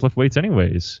when we just lift weights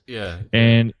anyways. Yeah.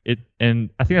 And I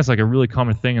think that's like a really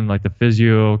common thing in like the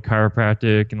physio,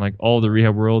 chiropractic, and like all the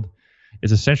rehab world.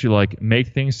 Is essentially like make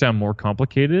things sound more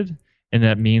complicated, and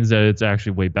that means that it's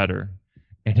actually way better.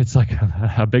 And it's like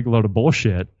a big load of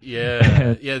bullshit.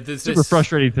 Yeah, yeah. Super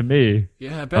frustrating to me.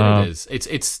 Yeah, I bet it is.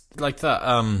 It's like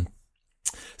that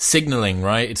signaling,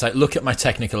 right? It's like, look at my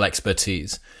technical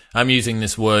expertise. I'm using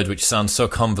this word which sounds so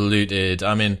convoluted.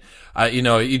 I mean,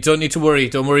 you don't need to worry.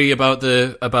 Don't worry about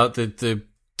the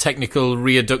technical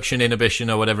readduction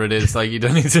inhibition or whatever it is. Like, you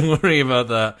don't need to worry about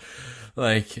that.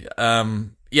 Like,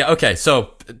 yeah, okay.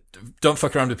 So don't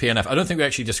fuck around with PNF. I don't think we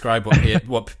actually describe what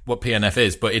PNF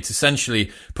is, but it's essentially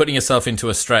putting yourself into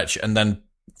a stretch and then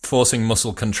forcing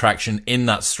muscle contraction in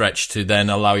that stretch to then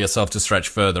allow yourself to stretch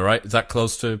further, right? Is that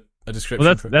close to a description?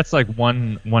 Well, that's like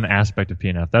one aspect of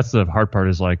PNF. That's the hard part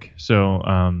is like, so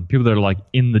people that are like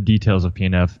in the details of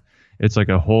PNF, It's like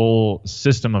a whole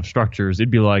system of structures.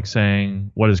 It'd be like saying,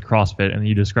 what is CrossFit? And then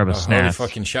you describe a snatch. Holy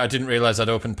fucking shit. I didn't realize I'd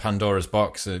opened Pandora's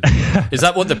box. Is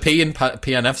that what the P in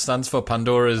PNF stands for?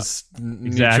 Pandora's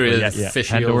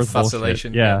nutrioficial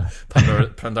facilation? Yeah.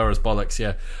 Pandora's bollocks,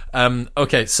 yeah.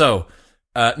 Okay, so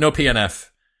no PNF.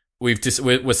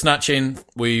 We're snatching.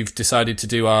 We've decided to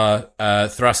do our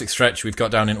thoracic stretch. We've got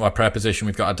down into our prayer position.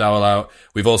 We've got our dowel out.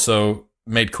 We've also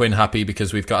made Quinn happy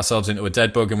because we've got ourselves into a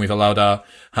dead bug and we've allowed our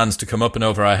hands to come up and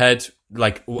over our head,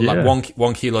 like 1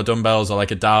 kilo dumbbells or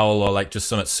like a dowel or like just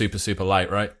something super, super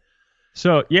light, right?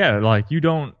 So yeah, like you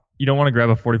don't want to grab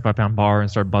a 45-pound bar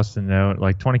and start busting it out.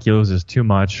 Like 20 kilos is too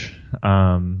much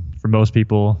for most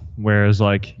people. Whereas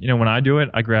like, when I do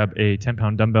it, I grab a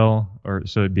 10-pound dumbbell, or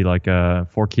so it'd be like 4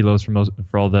 kilos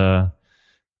for all the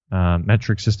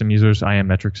metric system users. I am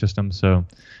metric system, so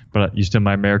but used to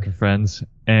my American friends,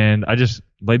 and I just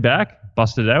lay back,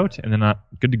 bust it out, and then I'm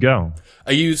good to go.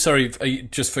 Are you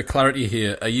just for clarity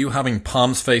here, are you having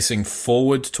palms facing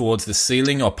forward towards the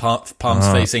ceiling or palms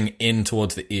facing in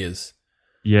towards the ears?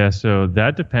 Yeah, so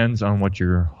that depends on what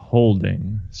you're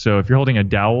holding. So if you're holding a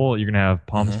dowel, you're gonna have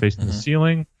palms facing the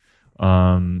ceiling. For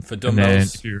dumbbells, and then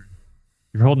if you're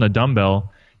holding a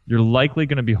dumbbell, you're likely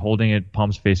going to be holding it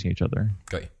palms facing each other.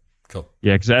 Okay. Cool.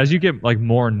 Yeah, because as you get like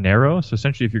more narrow, so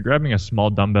essentially if you're grabbing a small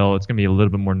dumbbell, it's going to be a little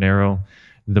bit more narrow.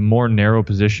 The more narrow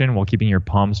position while keeping your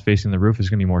palms facing the roof is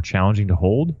going to be more challenging to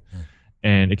hold.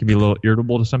 And it can be a little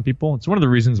irritable to some people. It's one of the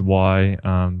reasons why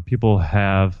people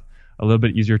have a little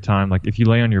bit easier time. Like if you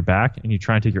lay on your back and you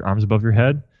try and take your arms above your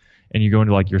head and you go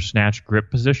into like your snatch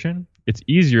grip position, it's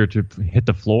easier to hit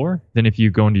the floor than if you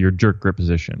go into your jerk grip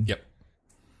position. Yep.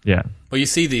 Yeah. Well, you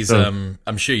see these,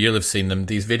 I'm sure you'll have seen them,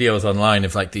 these videos online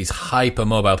of like these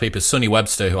hyper-mobile people. Sonny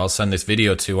Webster, who I'll send this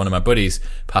video to, one of my buddies,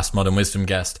 past Modern Wisdom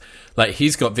guest, like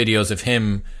he's got videos of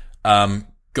him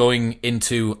going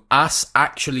into ass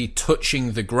actually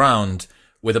touching the ground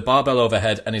with a barbell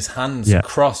overhead and his hands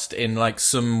crossed in like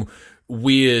some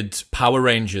weird Power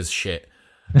Rangers shit.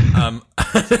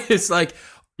 It's like...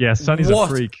 Yeah, Sonny's a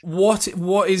freak.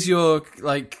 What is your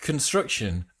like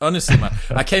construction? Honestly, man,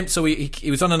 I came. So he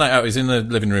was on a night out. He was in the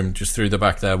living room just through the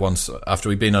back there once after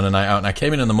we'd been on a night out, and I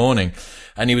came in the morning,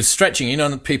 and he was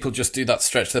stretching. People just do that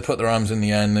stretch. They put their arms in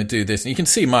the air and they do this, and you can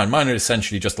see mine. Mine are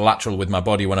essentially just lateral with my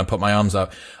body when I put my arms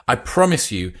out. I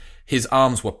promise you, his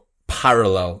arms were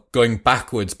parallel, going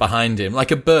backwards behind him,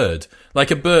 like a bird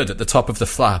at the top of the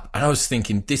flap. And I was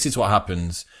thinking, this is what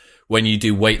happens when you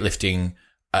do weightlifting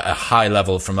at a high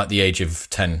level from like the age of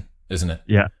 10, isn't it?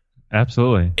 Yeah,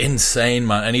 absolutely. Insane,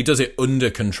 man. And he does it under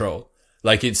control.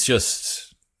 Like it's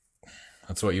just,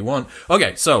 that's what you want.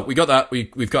 Okay, so we got that.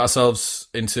 We've got ourselves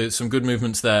into some good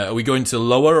movements there. Are we going to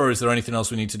lower, or is there anything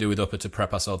else we need to do with upper to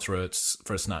prep ourselves for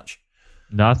a snatch?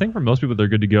 No, I think for most people, they're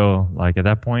good to go like at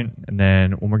that point. And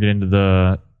then when we're getting into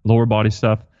the lower body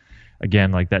stuff,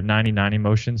 again, like that 90-90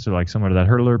 motion, so like similar to that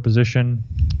hurdler position,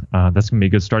 that's going to be a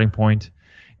good starting point.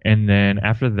 And then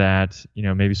after that,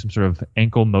 maybe some sort of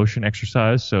ankle motion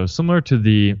exercise. So similar to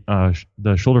the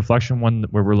shoulder flexion one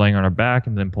where we're laying on our back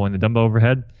and then pulling the dumbbell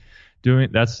overhead.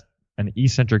 That's an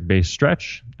eccentric based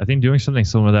stretch. I think doing something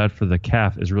similar to that for the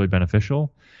calf is really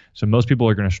beneficial. So most people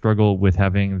are going to struggle with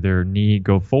having their knee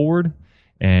go forward.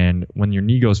 And when your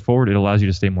knee goes forward, it allows you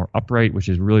to stay more upright, which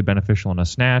is really beneficial in a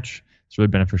snatch. It's really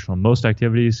beneficial in most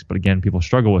activities. But again, people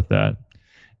struggle with that.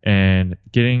 And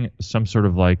getting some sort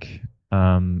of like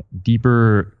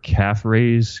deeper calf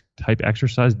raise type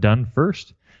exercise done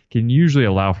first can usually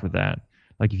allow for that.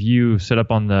 Like if you sit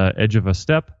up on the edge of a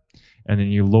step and then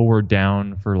you lower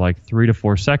down for like 3 to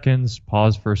 4 seconds,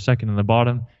 pause for a second in the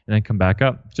bottom, and then come back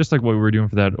up, just like what we were doing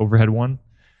for that overhead one,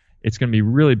 it's going to be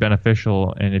really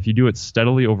beneficial. And if you do it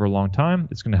steadily over a long time,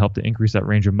 it's going to help to increase that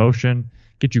range of motion,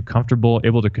 get you comfortable,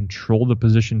 able to control the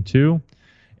position too,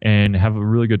 and have a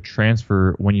really good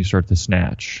transfer when you start to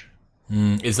snatch.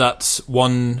 Is that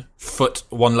 1 foot,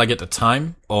 1 leg at a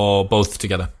time, or both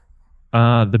together?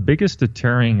 The biggest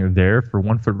deterring there for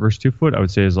 1 foot versus 2 foot, I would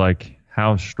say, is like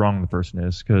how strong the person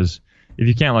is. Because if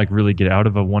you can't like really get out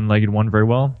of a one-legged one very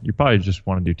well, you probably just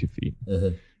want to do 2 feet.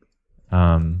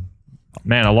 Mm-hmm.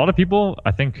 Man,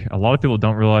 I think a lot of people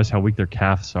don't realize how weak their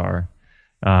calves are.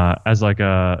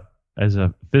 As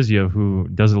a physio who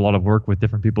does a lot of work with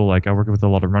different people, like I work with a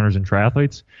lot of runners and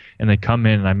triathletes, and they come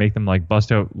in and I make them like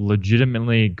bust out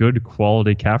legitimately good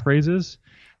quality calf raises.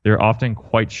 They're often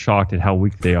quite shocked at how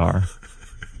weak they are.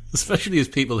 Especially as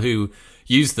people who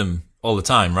use them all the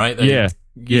time, right? They're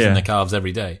using the calves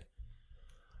every day.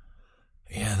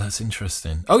 Yeah, that's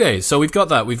interesting. Okay, so we've got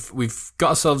that. We've got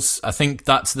ourselves. I think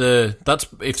that's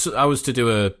if I was to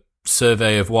do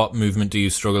survey of what movement do you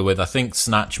struggle with, I think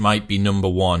snatch might be number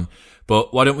one.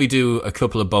 But why don't we do a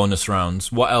couple of bonus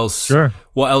rounds? What else? Sure.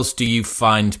 What else do you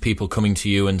find people coming to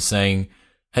you and saying,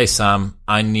 "Hey Sam,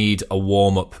 I need a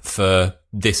warm up for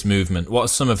this movement"? What are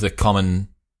some of the common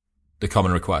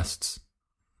requests?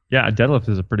 Yeah, a deadlift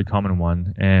is a pretty common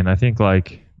one, and I think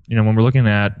when we're looking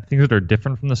at things that are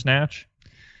different from the snatch,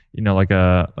 like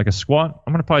a squat,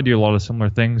 I'm gonna probably do a lot of similar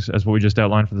things as what we just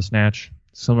outlined for the snatch.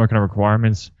 Similar kind of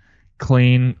requirements.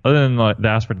 Clean, other than the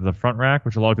aspect of the front rack,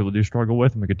 which a lot of people do struggle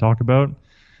with, and we could talk about.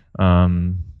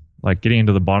 Like getting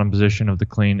into the bottom position of the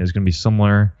clean is going to be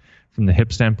similar from the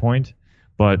hip standpoint,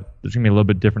 but there's going to be a little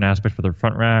bit different aspect for the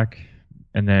front rack.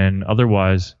 And then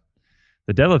otherwise,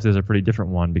 the deadlift is a pretty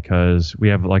different one because we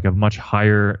have like a much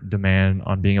higher demand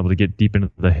on being able to get deep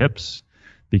into the hips.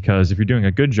 Because if you're doing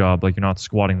a good job, like you're not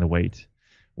squatting the weight,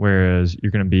 whereas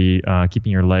you're going to be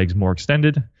keeping your legs more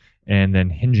extended and then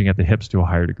hinging at the hips to a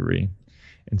higher degree.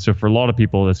 And so for a lot of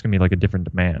people, that's going to be like a different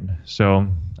demand. So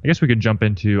I guess we could jump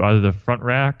into either the front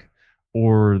rack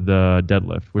or the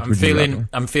deadlift.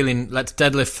 I'm feeling, let's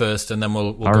deadlift first and then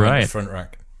we'll go into front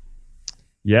rack.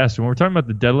 Yeah, so when we're talking about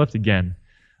the deadlift again,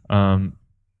 a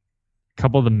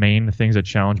couple of the main things that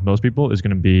challenge most people is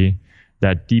going to be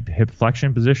that deep hip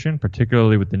flexion position,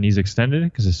 particularly with the knees extended,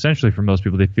 because essentially for most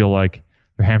people, they feel like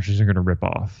their hamstrings are going to rip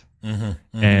off. Mm-hmm,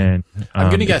 mm-hmm. And I'm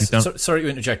going to guess, sorry to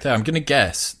interject there, I'm going to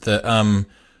guess that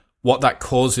what that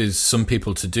causes some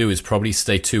people to do is probably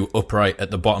stay too upright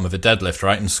at the bottom of a deadlift,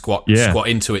 right? And squat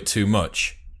into it too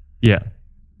much. Yeah.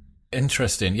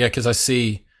 Interesting. Yeah, because I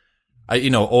see,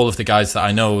 all of the guys that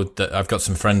I know, that I've got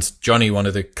some friends, Johnny, one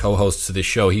of the co-hosts of this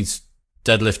show, he's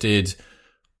deadlifted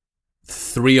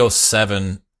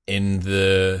 307 in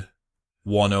the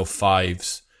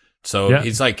 105s. So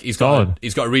he's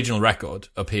got a regional record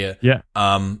up here. Yeah.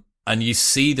 And you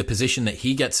see the position that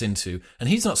he gets into, and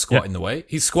he's not squatting the weight.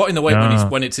 He's squatting the weight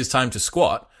when it's his time to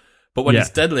squat, but when he's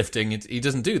deadlifting, he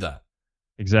doesn't do that.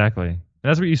 Exactly. And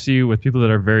that's what you see with people that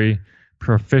are very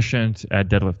proficient at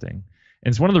deadlifting.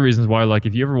 And it's one of the reasons why, like,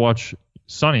 if you ever watch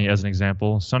Sonny as an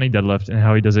example, Sonny deadlift and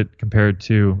how he does it compared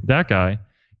to that guy,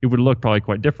 it would look probably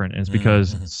quite different. And it's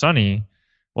because Sonny,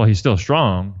 while he's still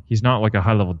strong, he's not like a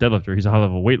high-level deadlifter. He's a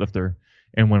high-level weightlifter.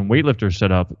 And when weightlifters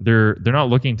set up, they're not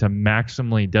looking to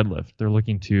maximally deadlift. They're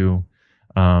looking to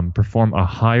perform a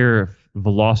higher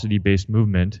velocity-based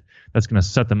movement that's going to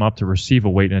set them up to receive a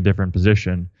weight in a different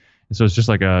position. And so it's just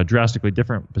like a drastically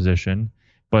different position.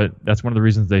 But that's one of the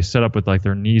reasons they set up with like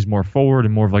their knees more forward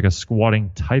and more of like a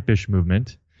squatting type-ish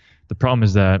movement. The problem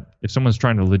is that if someone's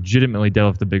trying to legitimately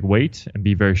deadlift a big weight and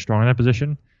be very strong in that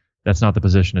position, that's not the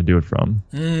position to do it from.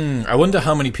 I wonder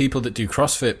how many people that do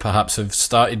CrossFit perhaps have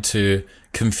started to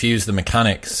confuse the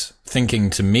mechanics, thinking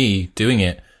to me doing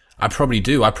it, I probably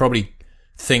do. I probably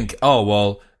think, oh,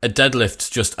 well, a deadlift's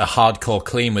just a hardcore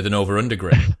clean with an over-under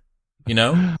grip,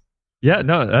 Yeah,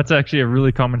 no, that's actually a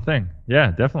really common thing.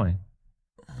 Yeah, definitely.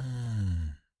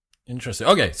 Interesting.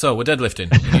 Okay, so we're deadlifting.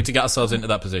 We need to get ourselves into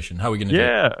that position. How are we going to do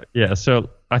it? Yeah. So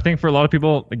I think for a lot of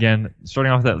people, again,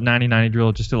 starting off that 90-90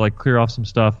 drill just to like clear off some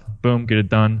stuff, boom, get it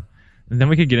done. And then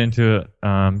we could get into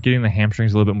getting the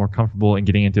hamstrings a little bit more comfortable and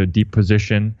getting into a deep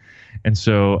position. And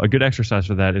so a good exercise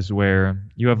for that is where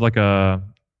you have like a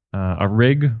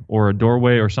rig or a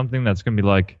doorway or something that's going to be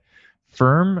like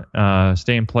firm,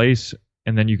 stay in place,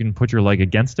 and then you can put your leg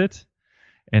against it.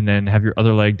 And then have your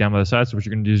other leg down by the side. So what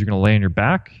you're going to do is you're going to lay on your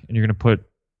back, and you're going to put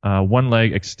one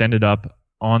leg extended up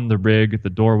on the rig, the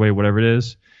doorway, whatever it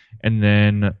is. And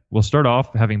then we'll start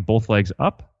off having both legs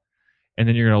up, and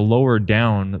then you're going to lower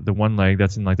down the one leg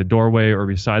that's in like the doorway or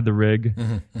beside the rig,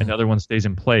 and the other one stays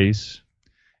in place.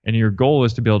 And your goal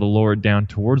is to be able to lower it down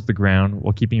towards the ground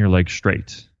while keeping your leg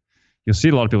straight. You'll see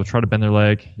a lot of people try to bend their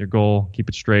leg. Your goal, keep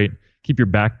it straight. Keep your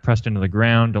back pressed into the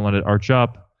ground. Don't let it arch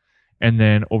up. And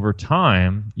then over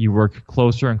time, you work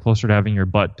closer and closer to having your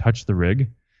butt touch the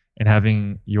rig and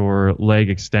having your leg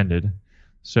extended.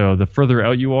 So the further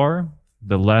out you are,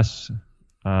 the less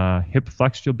hip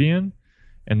flexed you'll be in.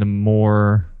 And the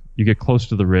more you get close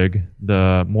to the rig,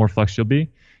 the more flexed you'll be.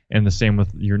 And the same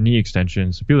with your knee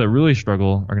extension. So people that really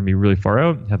struggle are going to be really far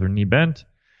out, have their knee bent.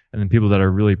 And then people that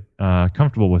are really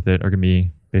comfortable with it are going to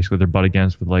be basically their butt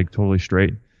against with leg totally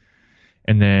straight.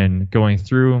 And then going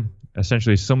through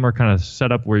essentially similar kind of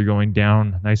setup where you're going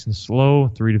down nice and slow,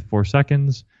 3 to 4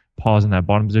 seconds, pause in that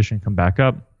bottom position, come back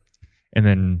up, and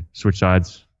then switch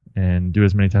sides and do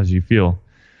as many times as you feel.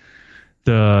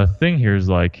 The thing here is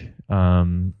like,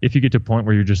 if you get to a point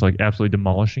where you're just like absolutely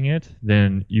demolishing it,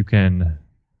 then you can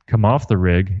come off the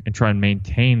rig and try and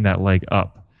maintain that leg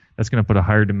up. That's going to put a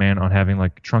higher demand on having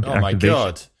like trunk activation. Oh my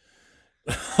God.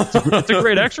 It's a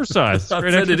great exercise. It's a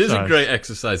great It is a exercise. great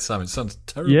exercise, Sam. It sounds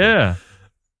terrible. Yeah.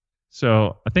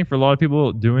 So I think for a lot of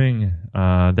people doing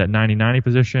that 90-90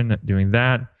 position, doing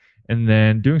that, and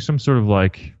then doing some sort of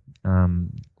like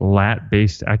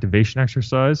lat-based activation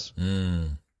exercise.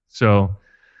 So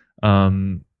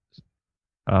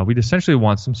we'd essentially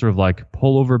want some sort of like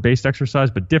pullover-based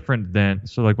exercise, but different than,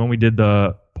 so like when we did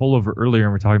the pullover earlier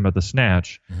and we're talking about the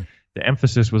snatch, the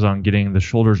emphasis was on getting the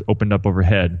shoulders opened up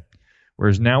overhead.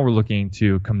 Whereas now we're looking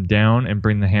to come down and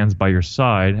bring the hands by your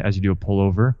side as you do a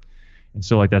pullover. And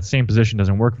so like that same position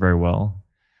doesn't work very well.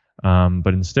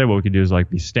 But instead what we could do is like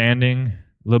be standing,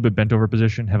 a little bit bent over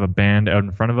position, have a band out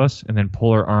in front of us, and then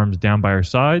pull our arms down by our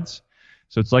sides.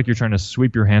 So it's like you're trying to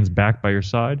sweep your hands back by your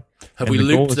side. Have we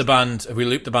looped the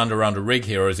band around a rig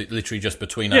here, or is it literally just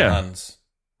between our hands?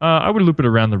 I would loop it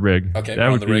around the rig. Okay,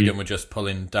 around the rig, and we're just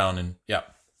pulling down and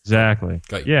Exactly.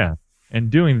 Got you. Yeah. And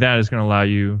doing that is going to allow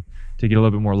you to get a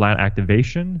little bit more lat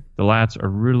activation. The lats are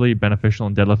really beneficial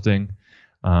in deadlifting,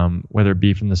 whether it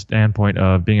be from the standpoint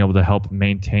of being able to help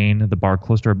maintain the bar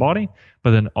close to our body,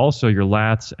 but then also your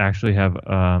lats actually have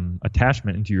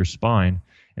attachment into your spine.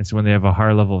 And so when they have a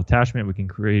higher level of attachment, we can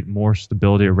create more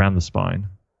stability around the spine.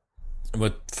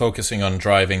 We're focusing on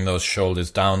driving those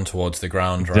shoulders down towards the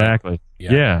ground, right? Exactly.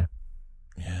 Yeah.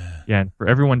 And for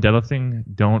everyone deadlifting,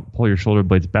 don't pull your shoulder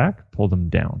blades back, pull them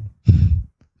down.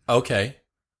 Okay.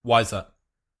 Why is that?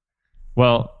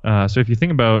 Well, so if you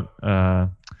think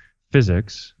about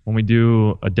physics, when we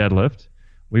do a deadlift,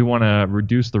 we want to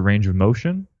reduce the range of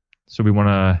motion. So we want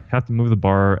to have to move the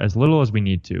bar as little as we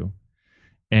need to.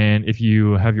 And if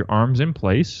you have your arms in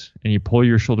place and you pull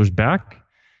your shoulders back,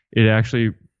 it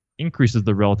actually increases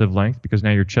the relative length because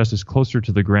now your chest is closer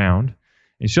to the ground. And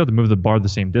you still have to move the bar the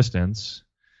same distance.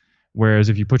 Whereas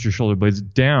if you put your shoulder blades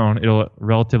down, it'll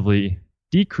relatively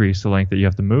decrease the length that you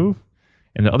have to move.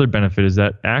 And the other benefit is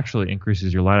that actually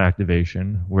increases your lat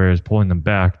activation, whereas pulling them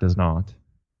back does not.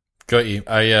 Got you.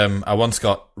 I once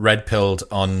got red pilled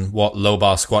on what low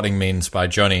bar squatting means by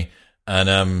Johnny,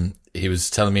 and he was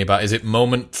telling me about, is it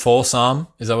moment force arm?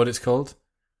 Is that what it's called?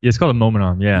 Yeah, it's called a moment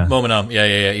arm. Yeah. Moment arm.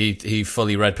 Yeah. He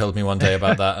fully red pilled me one day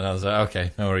about that, and I was like,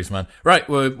 okay, no worries, man. Right,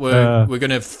 we're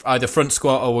gonna either front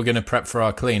squat or we're gonna prep for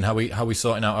our clean. How we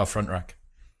sorting out our front rack?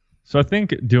 So I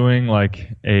think doing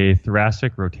like a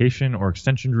thoracic rotation or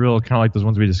extension drill, kind of like those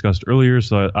ones we discussed earlier,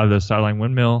 so either the sideline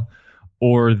windmill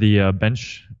or the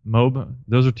bench mob,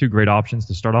 those are two great options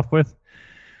to start off with.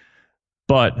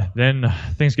 But then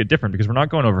things get different because we're not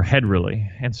going overhead really.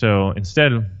 And so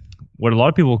instead, what a lot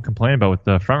of people complain about with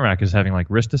the front rack is having like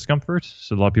wrist discomfort.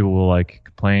 So a lot of people will like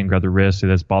complain, grab their wrist, say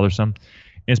that's bothersome.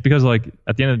 And it's because like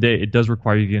at the end of the day, it does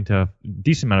require you to get into a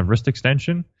decent amount of wrist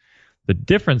extension. The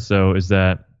difference though is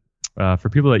that for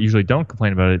people that usually don't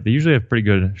complain about it, they usually have pretty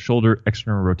good shoulder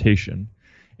external rotation.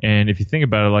 And if you think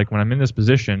about it, like when I'm in this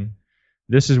position,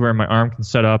 this is where my arm can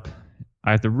set up.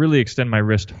 I have to really extend my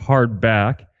wrist hard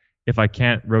back if I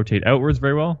can't rotate outwards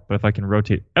very well, but if I can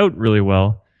rotate out really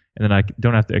well, and then I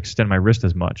don't have to extend my wrist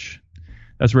as much.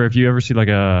 That's where if you ever see like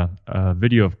a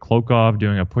video of Klokov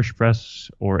doing a push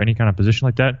press or any kind of position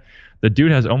like that, the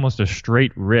dude has almost a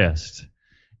straight wrist.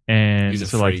 And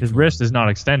so like his wrist is not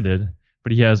extended,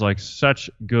 but he has like such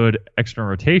good external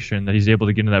rotation that he's able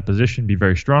to get into that position, be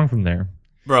very strong from there.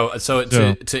 Bro, so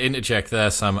to interject there,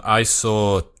 Sam, I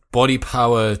saw Body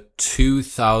Power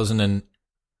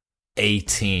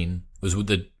 2018 was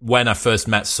when I first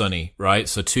met Sonny, right?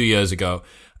 So 2 years ago.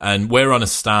 And we're on a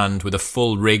stand with a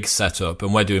full rig set up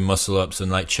and we're doing muscle ups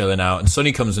and like chilling out. And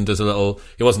Sonny comes and does a little,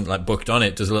 he wasn't like booked on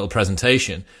it, does a little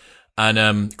presentation. And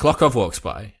Klokov walks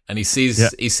by and he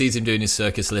sees him doing his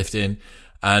circus lifting.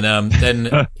 And then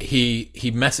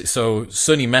so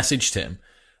Sonny messaged him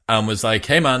and was like,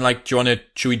 hey man, like,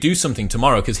 should we do something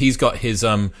tomorrow? Cause he's got his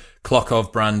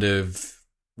Klokov brand of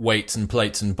weights and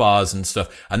plates and bars and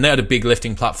stuff. And they had a big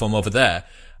lifting platform over there.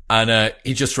 And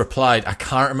he just replied, I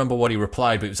can't remember what he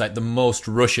replied, but it was like the most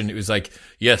Russian. It was like,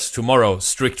 yes, tomorrow,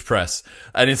 strict press.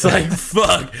 And it's like,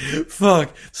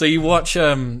 fuck. So you watch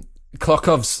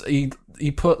Klokov's,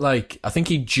 he put like, I think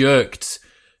he jerked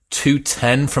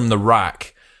 210 from the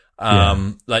rack.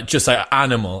 Like just like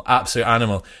animal, absolute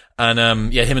animal.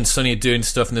 And him and Sonny are doing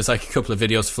stuff, and there's like a couple of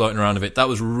videos floating around of it. That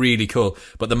was really cool.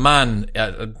 But the man,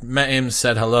 met him,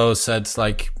 said hello, said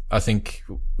like, I think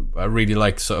I really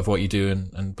like sort of what you do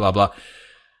and blah, blah.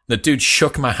 The dude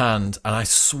shook my hand, and I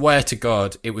swear to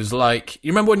God, it was like,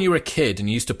 you remember when you were a kid and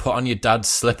you used to put on your dad's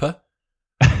slipper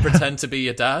and pretend to be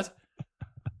your dad?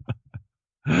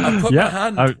 I put my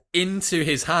hand into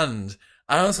his hand,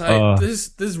 I was like,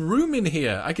 there's room in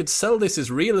here. I could sell this as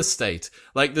real estate.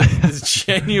 Like, there's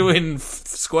genuine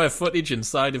square footage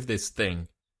inside of this thing.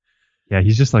 Yeah,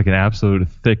 he's just like an absolute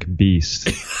thick beast.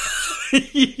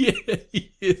 Yeah,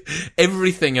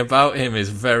 everything about him is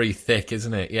very thick,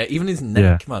 isn't it? Yeah, even his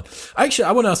neck, man. Actually,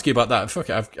 I want to ask you about that. Fuck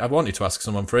it, I've wanted to ask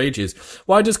someone for ages.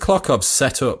 Why does Klokov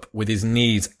set up with his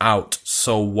knees out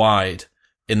so wide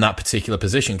in that particular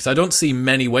position? Because I don't see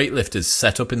many weightlifters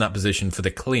set up in that position for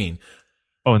the clean.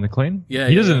 Oh, in the clean? Yeah,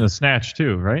 he does it in the snatch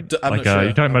too, right? I'm not sure.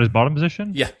 You're talking about his bottom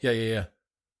position? Yeah.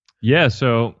 Yeah,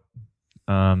 so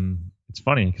it's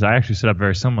funny because I actually set up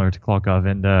very similar to Klokov,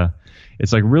 and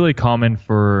it's like really common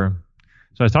for.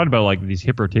 So I was talking about like these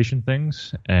hip rotation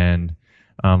things, and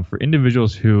for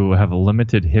individuals who have a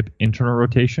limited hip internal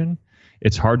rotation,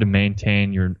 it's hard to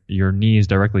maintain your knees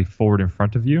directly forward in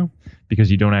front of you because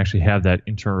you don't actually have that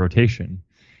internal rotation.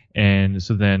 And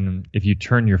so then if you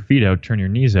turn your feet out, turn your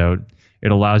knees out,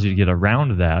 it allows you to get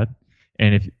around that.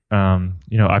 And if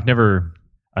I've never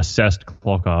assessed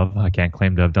Klokov. I can't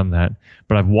claim to have done that,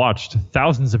 but I've watched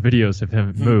thousands of videos of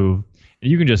him move, and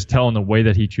you can just tell in the way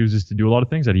that he chooses to do a lot of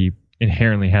things that he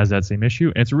inherently has that same issue.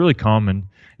 And it's really common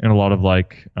in a lot of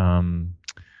like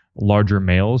larger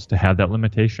males to have that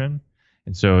limitation.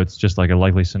 And so it's just like a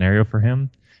likely scenario for him.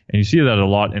 And you see that a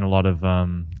lot in a lot of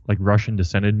like Russian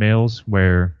descended males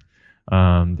where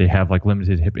they have like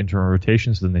limited hip internal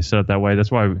rotation. So then they set it that way.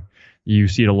 That's why you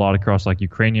see it a lot across like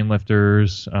Ukrainian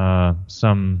lifters,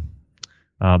 some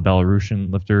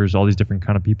Belarusian lifters, all these different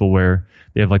kind of people where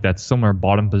they have like that similar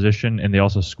bottom position and they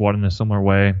also squat in a similar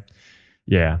way.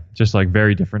 Yeah, just like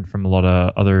very different from a lot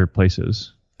of other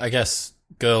places. I guess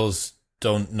girls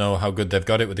don't know how good they've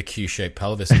got it with a Q-shaped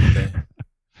pelvis, do they?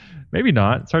 Maybe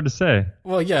not. It's hard to say.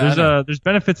 Well, yeah. There's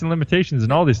benefits and limitations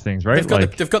in all these things, right?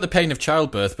 They've got the pain of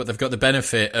childbirth, but they've got the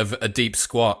benefit of a deep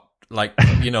squat, like,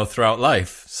 throughout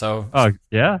life. So,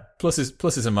 yeah.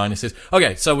 Pluses and minuses.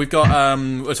 Okay, so we've got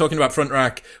we're talking about front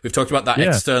rack. We've talked about that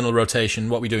external rotation.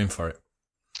 What are we doing for it?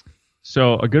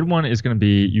 So a good one is going to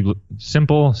be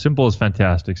simple. Simple is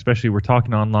fantastic, especially we're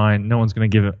talking online. No one's going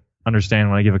to understand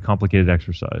when I give a complicated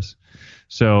exercise.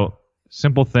 So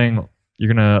simple thing,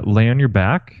 you're going to lay on your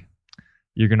back.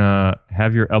 You're going to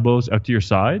have your elbows out to your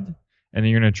side, and then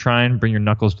you're going to try and bring your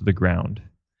knuckles to the ground.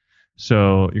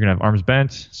 So you're going to have arms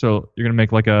bent. So you're going to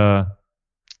make like a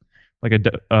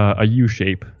U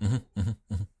shape.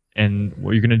 And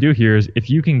what you're going to do here is if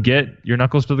you can get your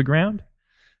knuckles to the ground,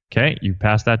 okay, you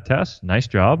passed that test. Nice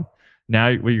job.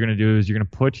 Now what you're going to do is you're going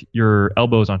to put your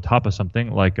elbows on top of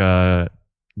something like the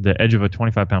edge of a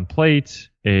 25-pound plate,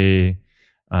 a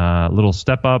little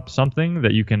step up, something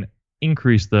that you can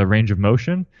increase the range of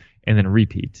motion and then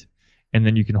repeat. And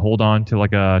then you can hold on to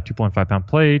like a 2.5-pound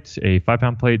plate, a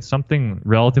 5-pound plate, something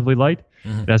relatively light.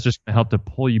 That's just going to help to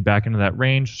pull you back into that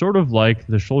range, sort of like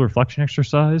the shoulder flexion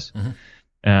exercise,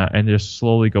 and just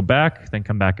slowly go back, then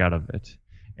come back out of it.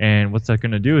 And what's that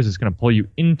going to do is it's going to pull you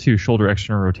into shoulder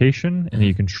external rotation, and then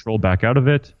you can control back out of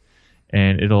it,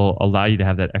 and it'll allow you to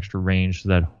have that extra range so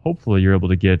that hopefully you're able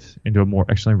to get into a more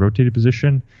externally rotated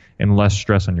position and less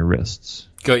stress on your wrists.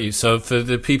 Got you. So for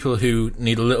the people who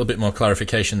need a little bit more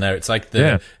clarification there, it's like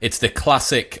it's the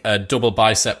classic double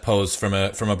bicep pose from a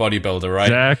bodybuilder, right?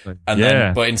 Exactly. And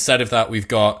then, but instead of that, we've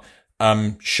got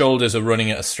shoulders are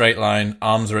running at a straight line,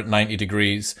 arms are at 90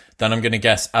 degrees. Then I'm going to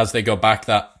guess as they go back,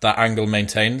 that angle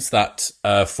maintains, that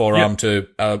forearm to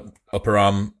upper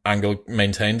arm angle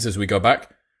maintains as we go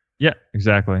back. Yeah,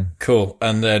 exactly. Cool.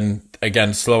 And then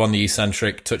again, slow on the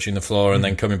eccentric, touching the floor, and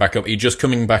then coming back up. Are you just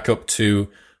coming back up to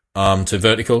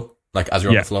vertical, like as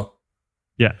you're on the floor?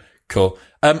 Yeah. Cool.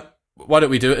 Why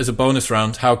don't we do it as a bonus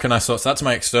round? How can I so that's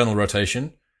my external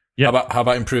rotation. Yeah. How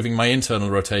about improving my internal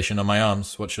rotation on my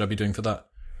arms? What should I be doing for that?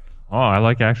 Oh, I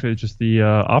like actually just the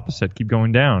opposite. Keep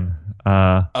going down.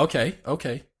 Okay.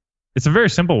 It's a very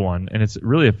simple one, and it's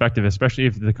really effective, especially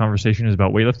if the conversation is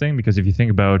about weightlifting, because if you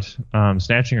think about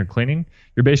snatching or cleaning,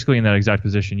 you're basically in that exact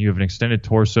position. You have an extended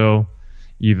torso,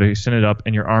 you've extended up,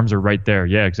 and your arms are right there.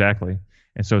 Yeah, exactly.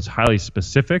 And so it's highly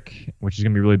specific, which is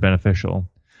going to be really beneficial.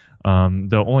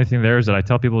 The only thing there is that I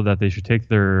tell people that they should take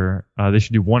they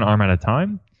should do one arm at a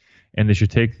time, and they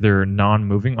should take their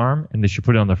non-moving arm, and they should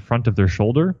put it on the front of their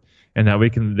shoulder, and that way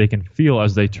they can feel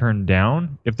as they turn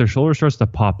down. If their shoulder starts to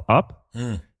pop up,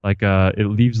 like it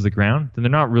leaves the ground, then they're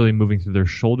not really moving through their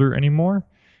shoulder anymore,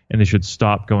 and they should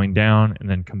stop going down and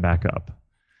then come back up.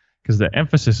 Because the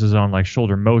emphasis is on like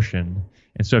shoulder motion,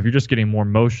 and so if you're just getting more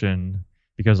motion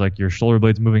because like your shoulder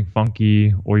blade's moving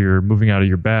funky or you're moving out of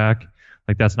your back,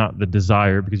 like that's not the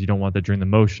desire because you don't want that during the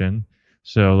motion.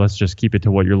 So let's just keep it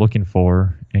to what you're looking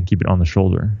for and keep it on the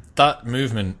shoulder. That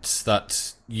movement,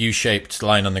 that U-shaped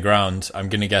line on the ground, I'm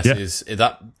going to guess is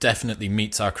that definitely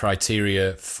meets our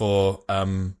criteria for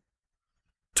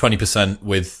 20%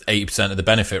 with 80% of the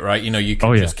benefit, right? You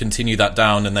can just continue that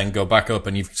down and then go back up,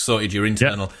 and you've sorted your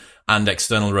internal and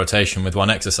external rotation with one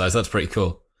exercise. That's pretty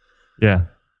cool. Yeah.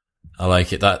 I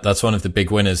like it. That's one of the big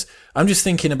winners. I'm just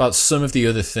thinking about some of the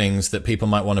other things that people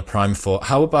might want to prime for.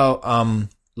 How about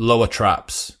lower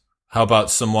traps? How about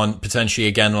someone potentially,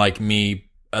 again, like me,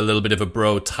 a little bit of a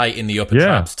bro, tight in the upper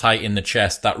traps, tight in the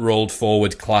chest, that rolled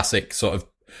forward classic sort of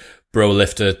bro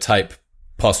lifter type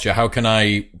posture? How can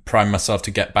I prime myself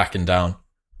to get back and down?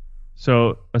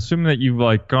 So assuming that you've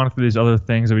like gone through these other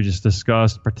things that we just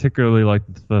discussed, particularly like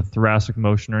the thoracic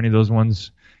motion or any of those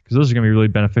ones, because those are going to be really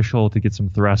beneficial to get some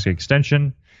thoracic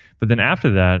extension. But then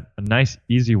after that, a nice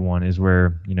easy one is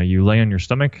where, you lay on your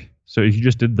stomach. So if you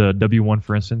just did the W1,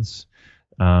 for instance,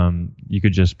 you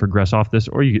could just progress off this,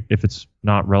 or if it's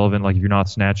not relevant, like if you're not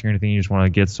snatching or anything, you just want to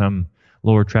get some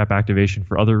lower trap activation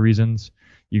for other reasons,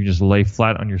 you can just lay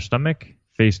flat on your stomach,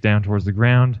 face down towards the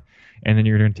ground, and then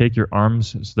you're going to take your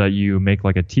arms so that you make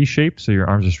like a T shape, so your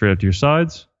arms are straight up to your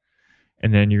sides,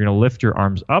 and then you're going to lift your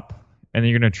arms up, and then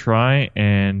you're going to try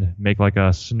and make like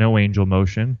a snow angel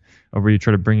motion, where you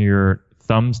try to bring your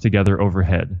thumbs together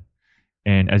overhead.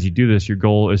 And as you do this, your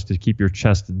goal is to keep your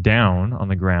chest down on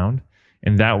the ground.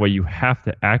 And that way you have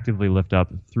to actively lift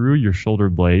up through your shoulder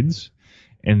blades.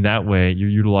 And that way you're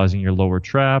utilizing your lower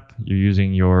trap, you're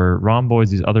using your rhomboids,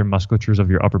 these other musculatures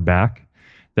of your upper back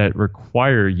that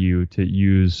require you to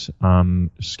use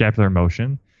scapular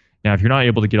motion. Now, if you're not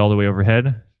able to get all the way overhead,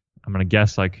 I'm going to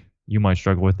guess like you might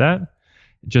struggle with that.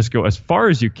 Just go as far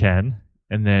as you can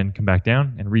and then come back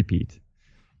down and repeat.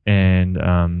 And,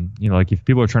 like if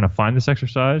people are trying to find this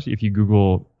exercise, if you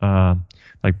Google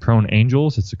like prone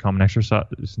angels, it's a common exercise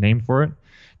name for it.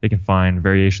 They can find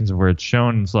variations of where it's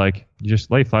shown. It's like you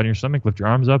just lay flat on your stomach, lift your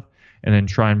arms up, and then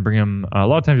try and bring them. A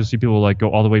lot of times you'll see people like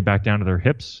go all the way back down to their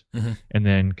hips and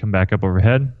then come back up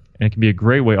overhead. And it can be a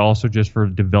great way also just for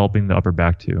developing the upper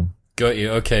back too. Got you.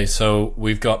 Okay, so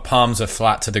we've got palms are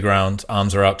flat to the ground,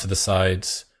 arms are out to the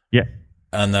sides. Yeah.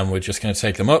 And then we're just going to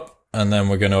take them up, and then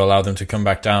we're going to allow them to come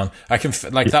back down. I can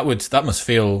that must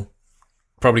feel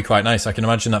probably quite nice. I can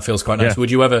imagine that feels quite nice. Yeah.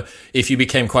 Would you ever, if you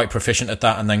became quite proficient at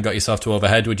that and then got yourself to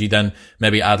overhead, would you then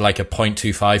maybe add like a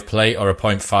 0.25 plate or a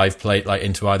 0.5 plate like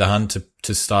into either hand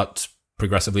to start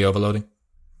progressively overloading?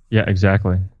 Yeah,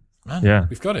 exactly. Man, yeah,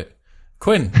 we've got it.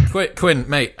 Quinn,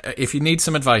 mate, if you need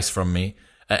some advice from me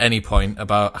at any point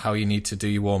about how you need to do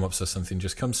your warm-ups or something,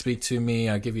 just come speak to me.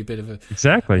 I'll give you a bit of a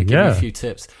give you a few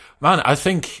tips. Man, I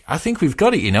think we've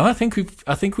got it, I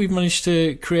think we've managed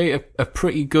to create a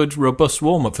pretty good, robust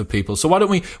warm-up for people. So why don't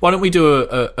we do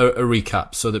a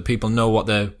recap so that people know what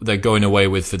they're going away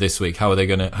with for this week? How are they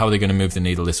gonna move the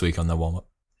needle this week on their warm-up?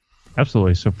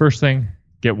 Absolutely. So first thing,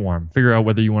 get warm. Figure out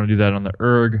whether you want to do that on the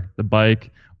erg, the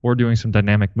bike, or doing some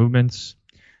dynamic movements.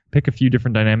 Pick a few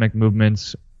different dynamic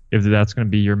movements if that's going to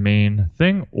be your main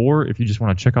thing, or if you just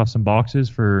want to check off some boxes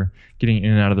for getting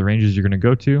in and out of the ranges you're going to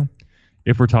go to.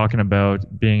 If we're talking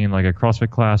about being in like a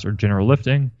CrossFit class or general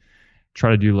lifting,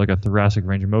 try to do like a thoracic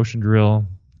range of motion drill,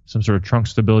 some sort of trunk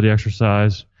stability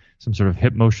exercise, some sort of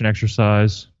hip motion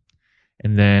exercise.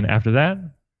 And then after that,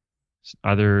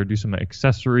 either do some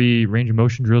accessory range of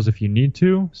motion drills if you need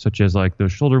to, such as like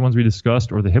those shoulder ones we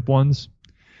discussed or the hip ones.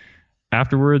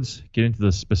 Afterwards, get into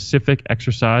the specific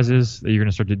exercises that you're going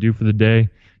to start to do for the day.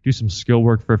 Do some skill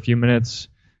work for a few minutes.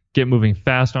 Get moving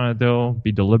fast on it, though.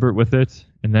 Be deliberate with it.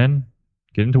 And then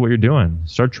get into what you're doing.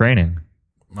 Start training.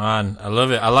 Man, I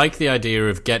love it. I like the idea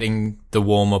of getting the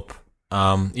warm-up,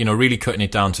 really cutting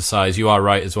it down to size. You are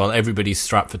right as well. Everybody's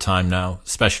strapped for time now,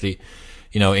 especially,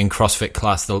 in CrossFit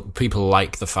class. People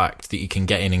like the fact that you can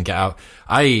get in and get out.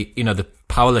 The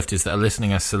powerlifters that are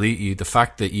listening, I salute you. The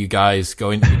fact that you guys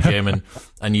go into the gym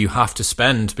and you have to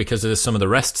spend, because of some of the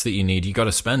rests that you need, you got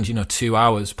to spend, 2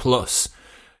 hours plus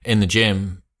in the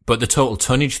gym. But the total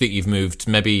tonnage that you've moved,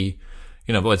 maybe,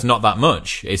 well, it's not that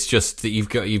much. It's just that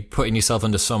you're putting yourself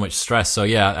under so much stress. So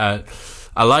yeah,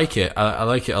 I like it. I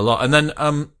like it a lot. And then,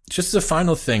 just as a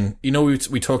final thing,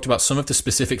 we talked about some of the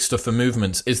specific stuff for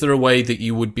movements. Is there a way that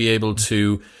you would be able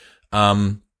to,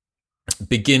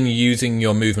 begin using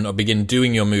your movement or begin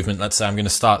doing your movement? Let's say I'm going to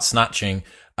start snatching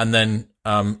and then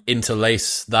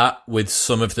interlace that with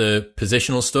some of the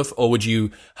positional stuff, or would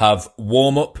you have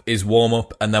warm up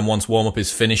and then once warm up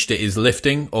is finished it is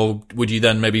lifting, or would you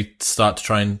then maybe start to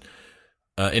try and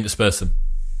intersperse them?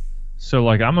 So,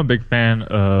 like, I'm a big fan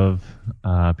of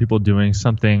people doing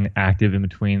something active in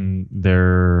between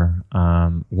their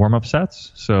warm-up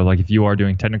sets. So, like, if you are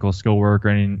doing technical skill work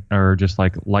or just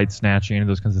like light snatching and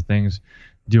those kinds of things,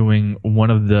 doing one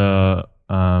of the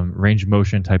range of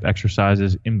motion type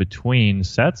exercises in between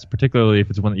sets, particularly if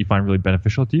it's one that you find really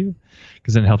beneficial to you,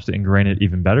 because then it helps to ingrain it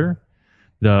even better.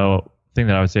 The thing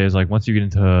that I would say is, like, once you get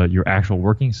into your actual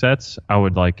working sets, I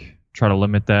would like try to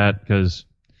limit that, because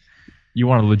you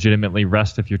want to legitimately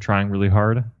rest if you're trying really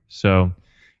hard. So,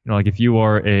 like, if you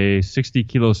are a 60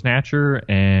 kilo snatcher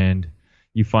and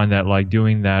you find that like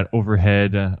doing that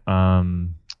overhead,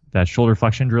 that shoulder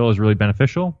flexion drill is really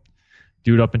beneficial,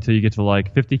 do it up until you get to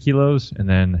like 50 kilos and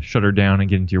then shut her down and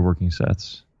get into your working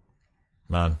sets.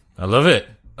 Man, I love it.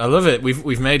 I love it.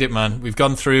 We've made it, man. We've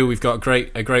gone through. We've got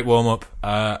a great warm up.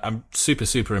 I'm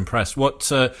super impressed.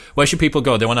 Where should people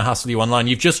go? They want to hassle you online.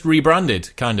 You've just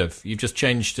rebranded, kind of. You've just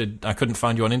changed to. I couldn't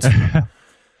find you on Instagram.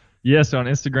 Yeah, so on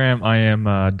Instagram, I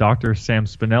am Dr. Sam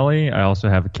Spinelli. I also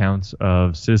have accounts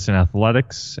of Citizen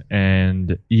Athletics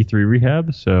and E3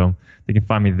 Rehab, so they can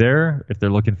find me there if they're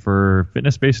looking for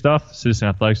fitness-based stuff. Citizen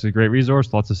Athletics is a great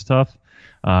resource, lots of stuff.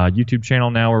 YouTube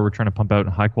channel now where we're trying to pump out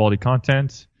high-quality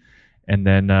content. And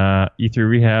then E3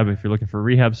 Rehab, if you're looking for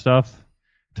rehab stuff,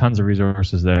 tons of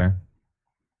resources there.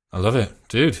 I love it.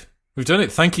 Dude, we've done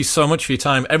it. Thank you so much for your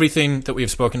time. Everything that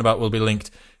we've spoken about will be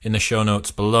linked in the show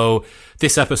notes below.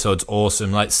 This episode's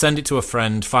awesome. Like, send it to a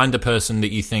friend. Find a person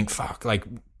that you think, fuck, like,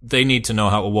 they need to know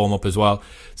how to warm up as well.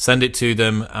 Send it to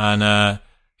them. And,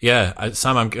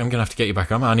 Sam, I'm going to have to get you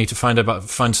back on. I need to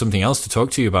find something else to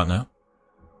talk to you about now.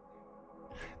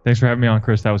 Thanks for having me on,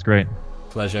 Chris. That was great.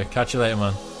 Pleasure. Catch you later,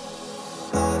 man.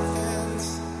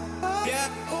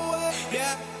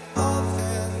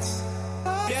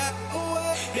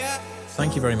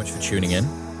 Thank you very much for tuning in.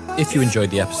 If you enjoyed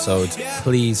the episode,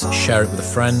 please share it with a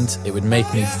friend. It would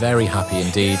make me very happy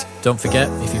indeed. Don't forget,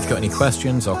 if you've got any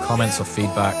questions or comments or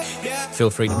feedback, feel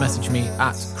free to message me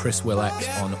at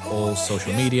ChrisWillX on all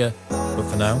social media. But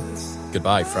for now,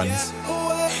 goodbye, friends.